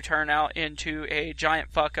 especially, to turn out into a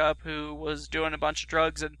giant fuck-up who was doing a bunch of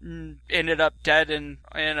drugs and ended up dead in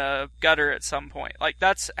a gutter at some point. Like,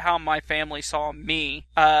 that's how my family saw me,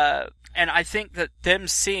 and I think that them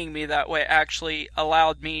seeing me that way actually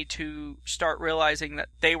allowed me to start realizing that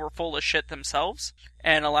they were full of shit themselves,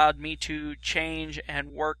 and allowed me to change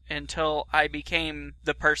and work until I became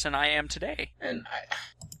the person I am today. And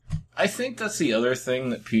I think that's the other thing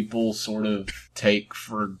that people sort of take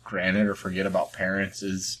for granted or forget about parents,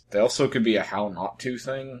 is they also could be a how not to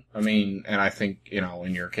thing. I mean, and I think,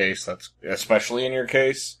 in your case, that's, especially in your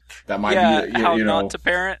case, that might be, how not to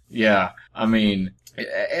parent. Yeah. I mean,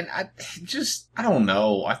 and I don't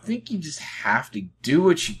know. I think you just have to do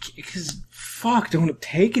what you can, because don't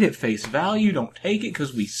take it at face value. Don't take it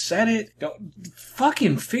because we said it. Don't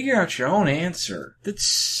fucking figure out your own answer. That's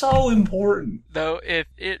so important. Though,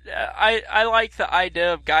 I like the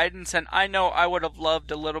idea of guidance, and I know I would have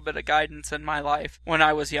loved a little bit of guidance in my life when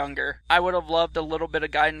I was younger. I would have loved a little bit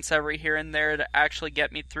of guidance every here and there to actually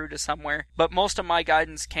get me through to somewhere. But most of my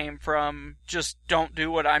guidance came from just don't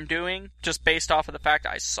do what I'm doing, just based off of the fact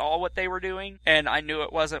I saw what they were doing, and I knew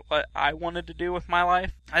it wasn't what I wanted to do with my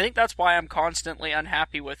life. I think that's why I'm constantly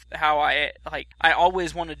unhappy with how I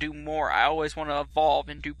always want to do more. I always want to evolve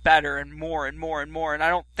and do better and more and more and more, and I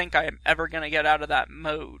don't think I am ever going to get out of that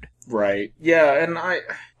mode. Right. Yeah, and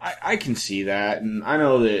I can see that, and I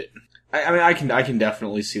know that, I can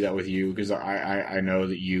definitely see that with you, because I know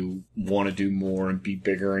that you want to do more and be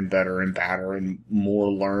bigger and better and badder and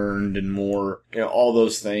more learned and more, all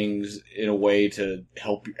those things in a way to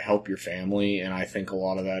help your family. And I think a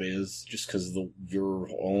lot of that is just because of your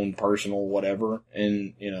own personal whatever.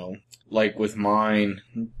 And, like with mine,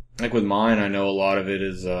 I know a lot of it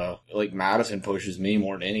is, like, Madison pushes me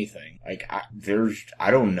more than anything. Like,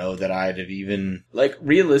 I don't know that I'd have even, like,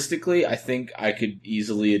 realistically, I think I could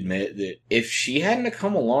easily admit that if she hadn't have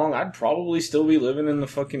come along, I'd probably still be living in the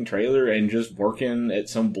fucking trailer and just working at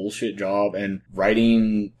some bullshit job and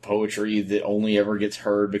writing poetry that only ever gets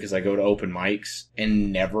heard because I go to open mics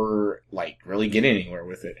and never, like, really get anywhere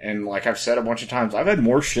with it. And, like I've said a bunch of times, I've had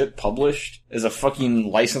more shit published as a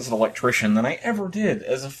fucking licensed electrician than I ever did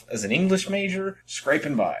as an English major,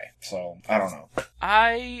 scraping by. So, I don't know.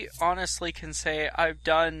 I honestly can say I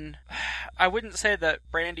wouldn't say that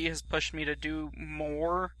Brandy has pushed me to do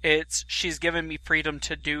more. She's given me freedom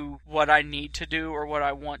to do what I need to do or what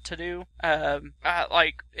I want to do.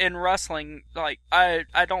 Like, in wrestling, like, I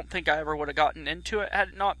don't think I ever would have gotten into it had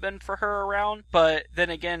it not been for her around. But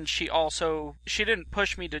then again, she didn't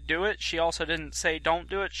push me to do it. She also didn't say don't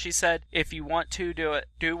do it. She said, if you want to do it,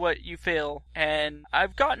 do what you feel. And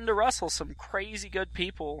I've gotten to wrestle some crazy good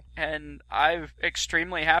people, and I'm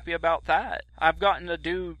extremely happy about that. I've gotten to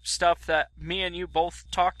do stuff that me and you both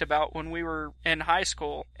talked about when we were in high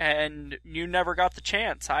school, and you never got the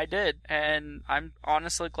chance. I did, and I'm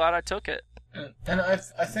honestly glad I took it. And I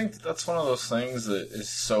think that's one of those things that is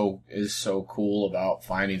so cool about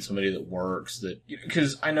finding somebody that works, that,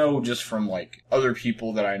 because I know just from, like, other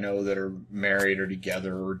people that I know that are married or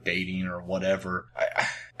together or dating or whatever,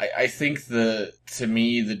 I think to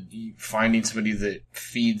me, finding somebody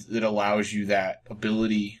that allows you that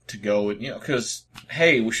ability to go and, because,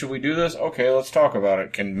 hey, should we do this? Okay, let's talk about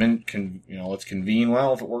it. Let's convene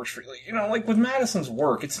well if it works for you. Like with Madison's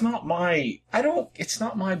work, it's not my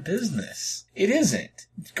business. It isn't.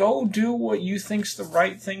 Go do what you think's the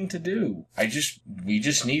right thing to do. We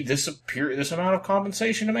just need this amount of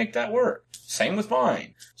compensation to make that work. Same with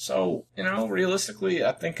mine. So, realistically,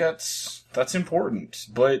 I think that's important.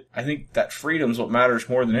 But I think that freedom's what matters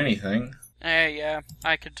more than anything. Yeah,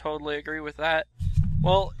 I could totally agree with that.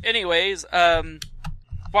 Well, anyways,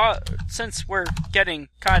 since we're getting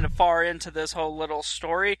kind of far into this whole little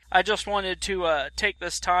story, I just wanted to take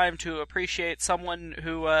this time to appreciate someone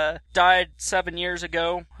who died 7 years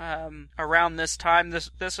ago around this time.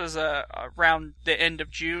 This was around the end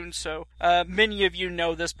of June, so many of you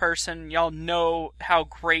know this person. Y'all know how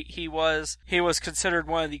great he was. He was considered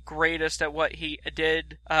one of the greatest at what he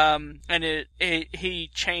did, and he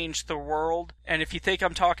changed the world. And if you think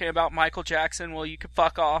I'm talking about Michael Jackson, well, you can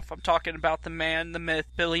fuck off. I'm talking about the man, the myth,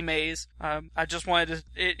 Billy Mays. I just wanted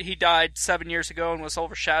to... he died 7 years ago and was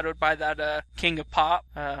overshadowed by that king of pop.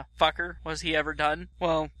 Fucker, was he ever done?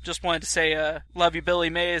 Well, just wanted to say love you, Billy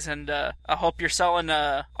Mays, and I hope you're selling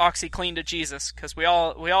OxyClean to Jesus, because we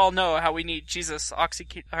all know how we need Jesus,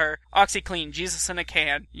 OxyClean, Jesus in a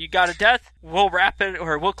can. You got a death? We'll wrap it,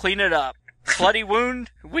 or we'll clean it up. Bloody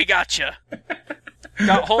wound? We got you.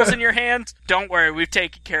 Got holes in your hands? Don't worry, we've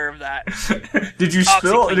taken care of that. Did you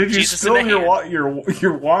spill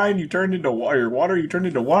your wine? You turned into your water. You turned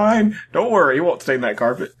into wine. Don't worry, you won't stain that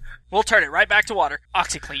carpet. We'll turn it right back to water.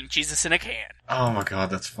 OxyClean, Jesus in a can. Oh my god,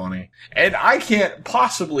 that's funny. And I can't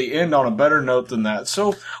possibly end on a better note than that.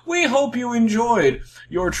 So we hope you enjoyed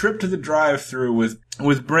your trip to the drive-thru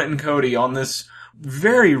with Brent and Cody on this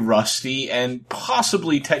very rusty and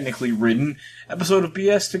possibly technically ridden episode of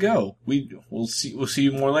BS to go. We'll see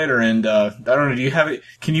you more later. And I don't know, do you have it?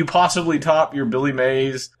 Can you possibly top your Billy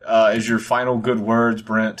Mays as your final good words,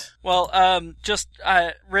 Brent? Well, just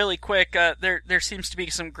really quick, there seems to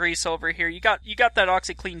be some grease over here. You got that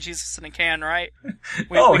OxyClean Jesus in a can, right?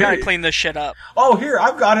 We gotta clean this shit up. Oh, here,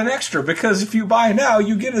 I've got an extra, because if you buy now,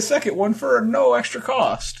 you get a second one for no extra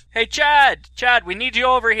cost. Hey, Chad, we need you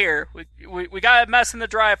over here. We got a mess in the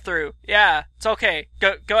drive-thru. Yeah, it's okay.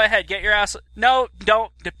 Go ahead, get your ass. No,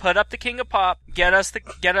 don't put up the King of Pop. Get us the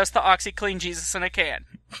OxyClean Jesus in a can.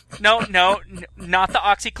 No, not the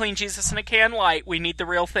OxyClean Jesus in a can light. We need the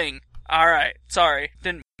real thing. All right, sorry,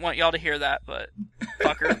 didn't want y'all to hear that, but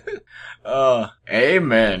fucker.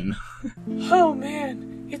 Amen. Oh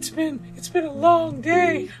man, it's been a long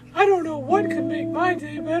day. I don't know what could make my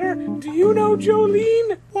day better. Do you know,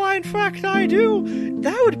 Jolene? Why, in fact, I do.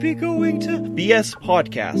 That would be going to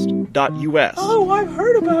bspodcast.us. Oh, I've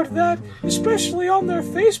heard about that, especially on their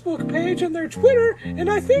Facebook page and their Twitter, and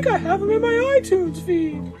I think I have them in my iTunes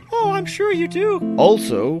feed. Oh, I'm sure you do.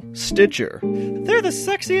 Also, Stitcher. They're the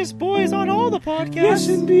sexiest boys on all the podcasts. Yes,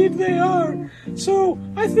 indeed they are. So,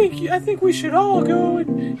 I think we should all go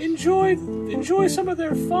and enjoy some of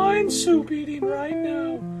their fine soup eating right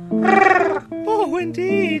now. Oh,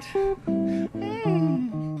 indeed.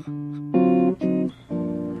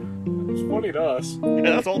 It's funny to us. And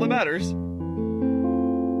that's all that matters.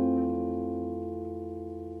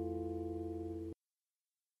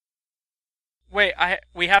 Wait,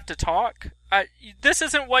 we have to talk? This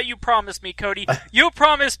isn't what you promised me, Cody. You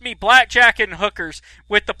promised me blackjack and hookers,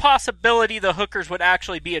 with the possibility the hookers would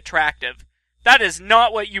actually be attractive. That is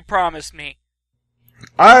not what you promised me.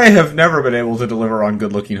 I have never been able to deliver on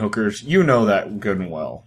good-looking hookers. You know that good and well.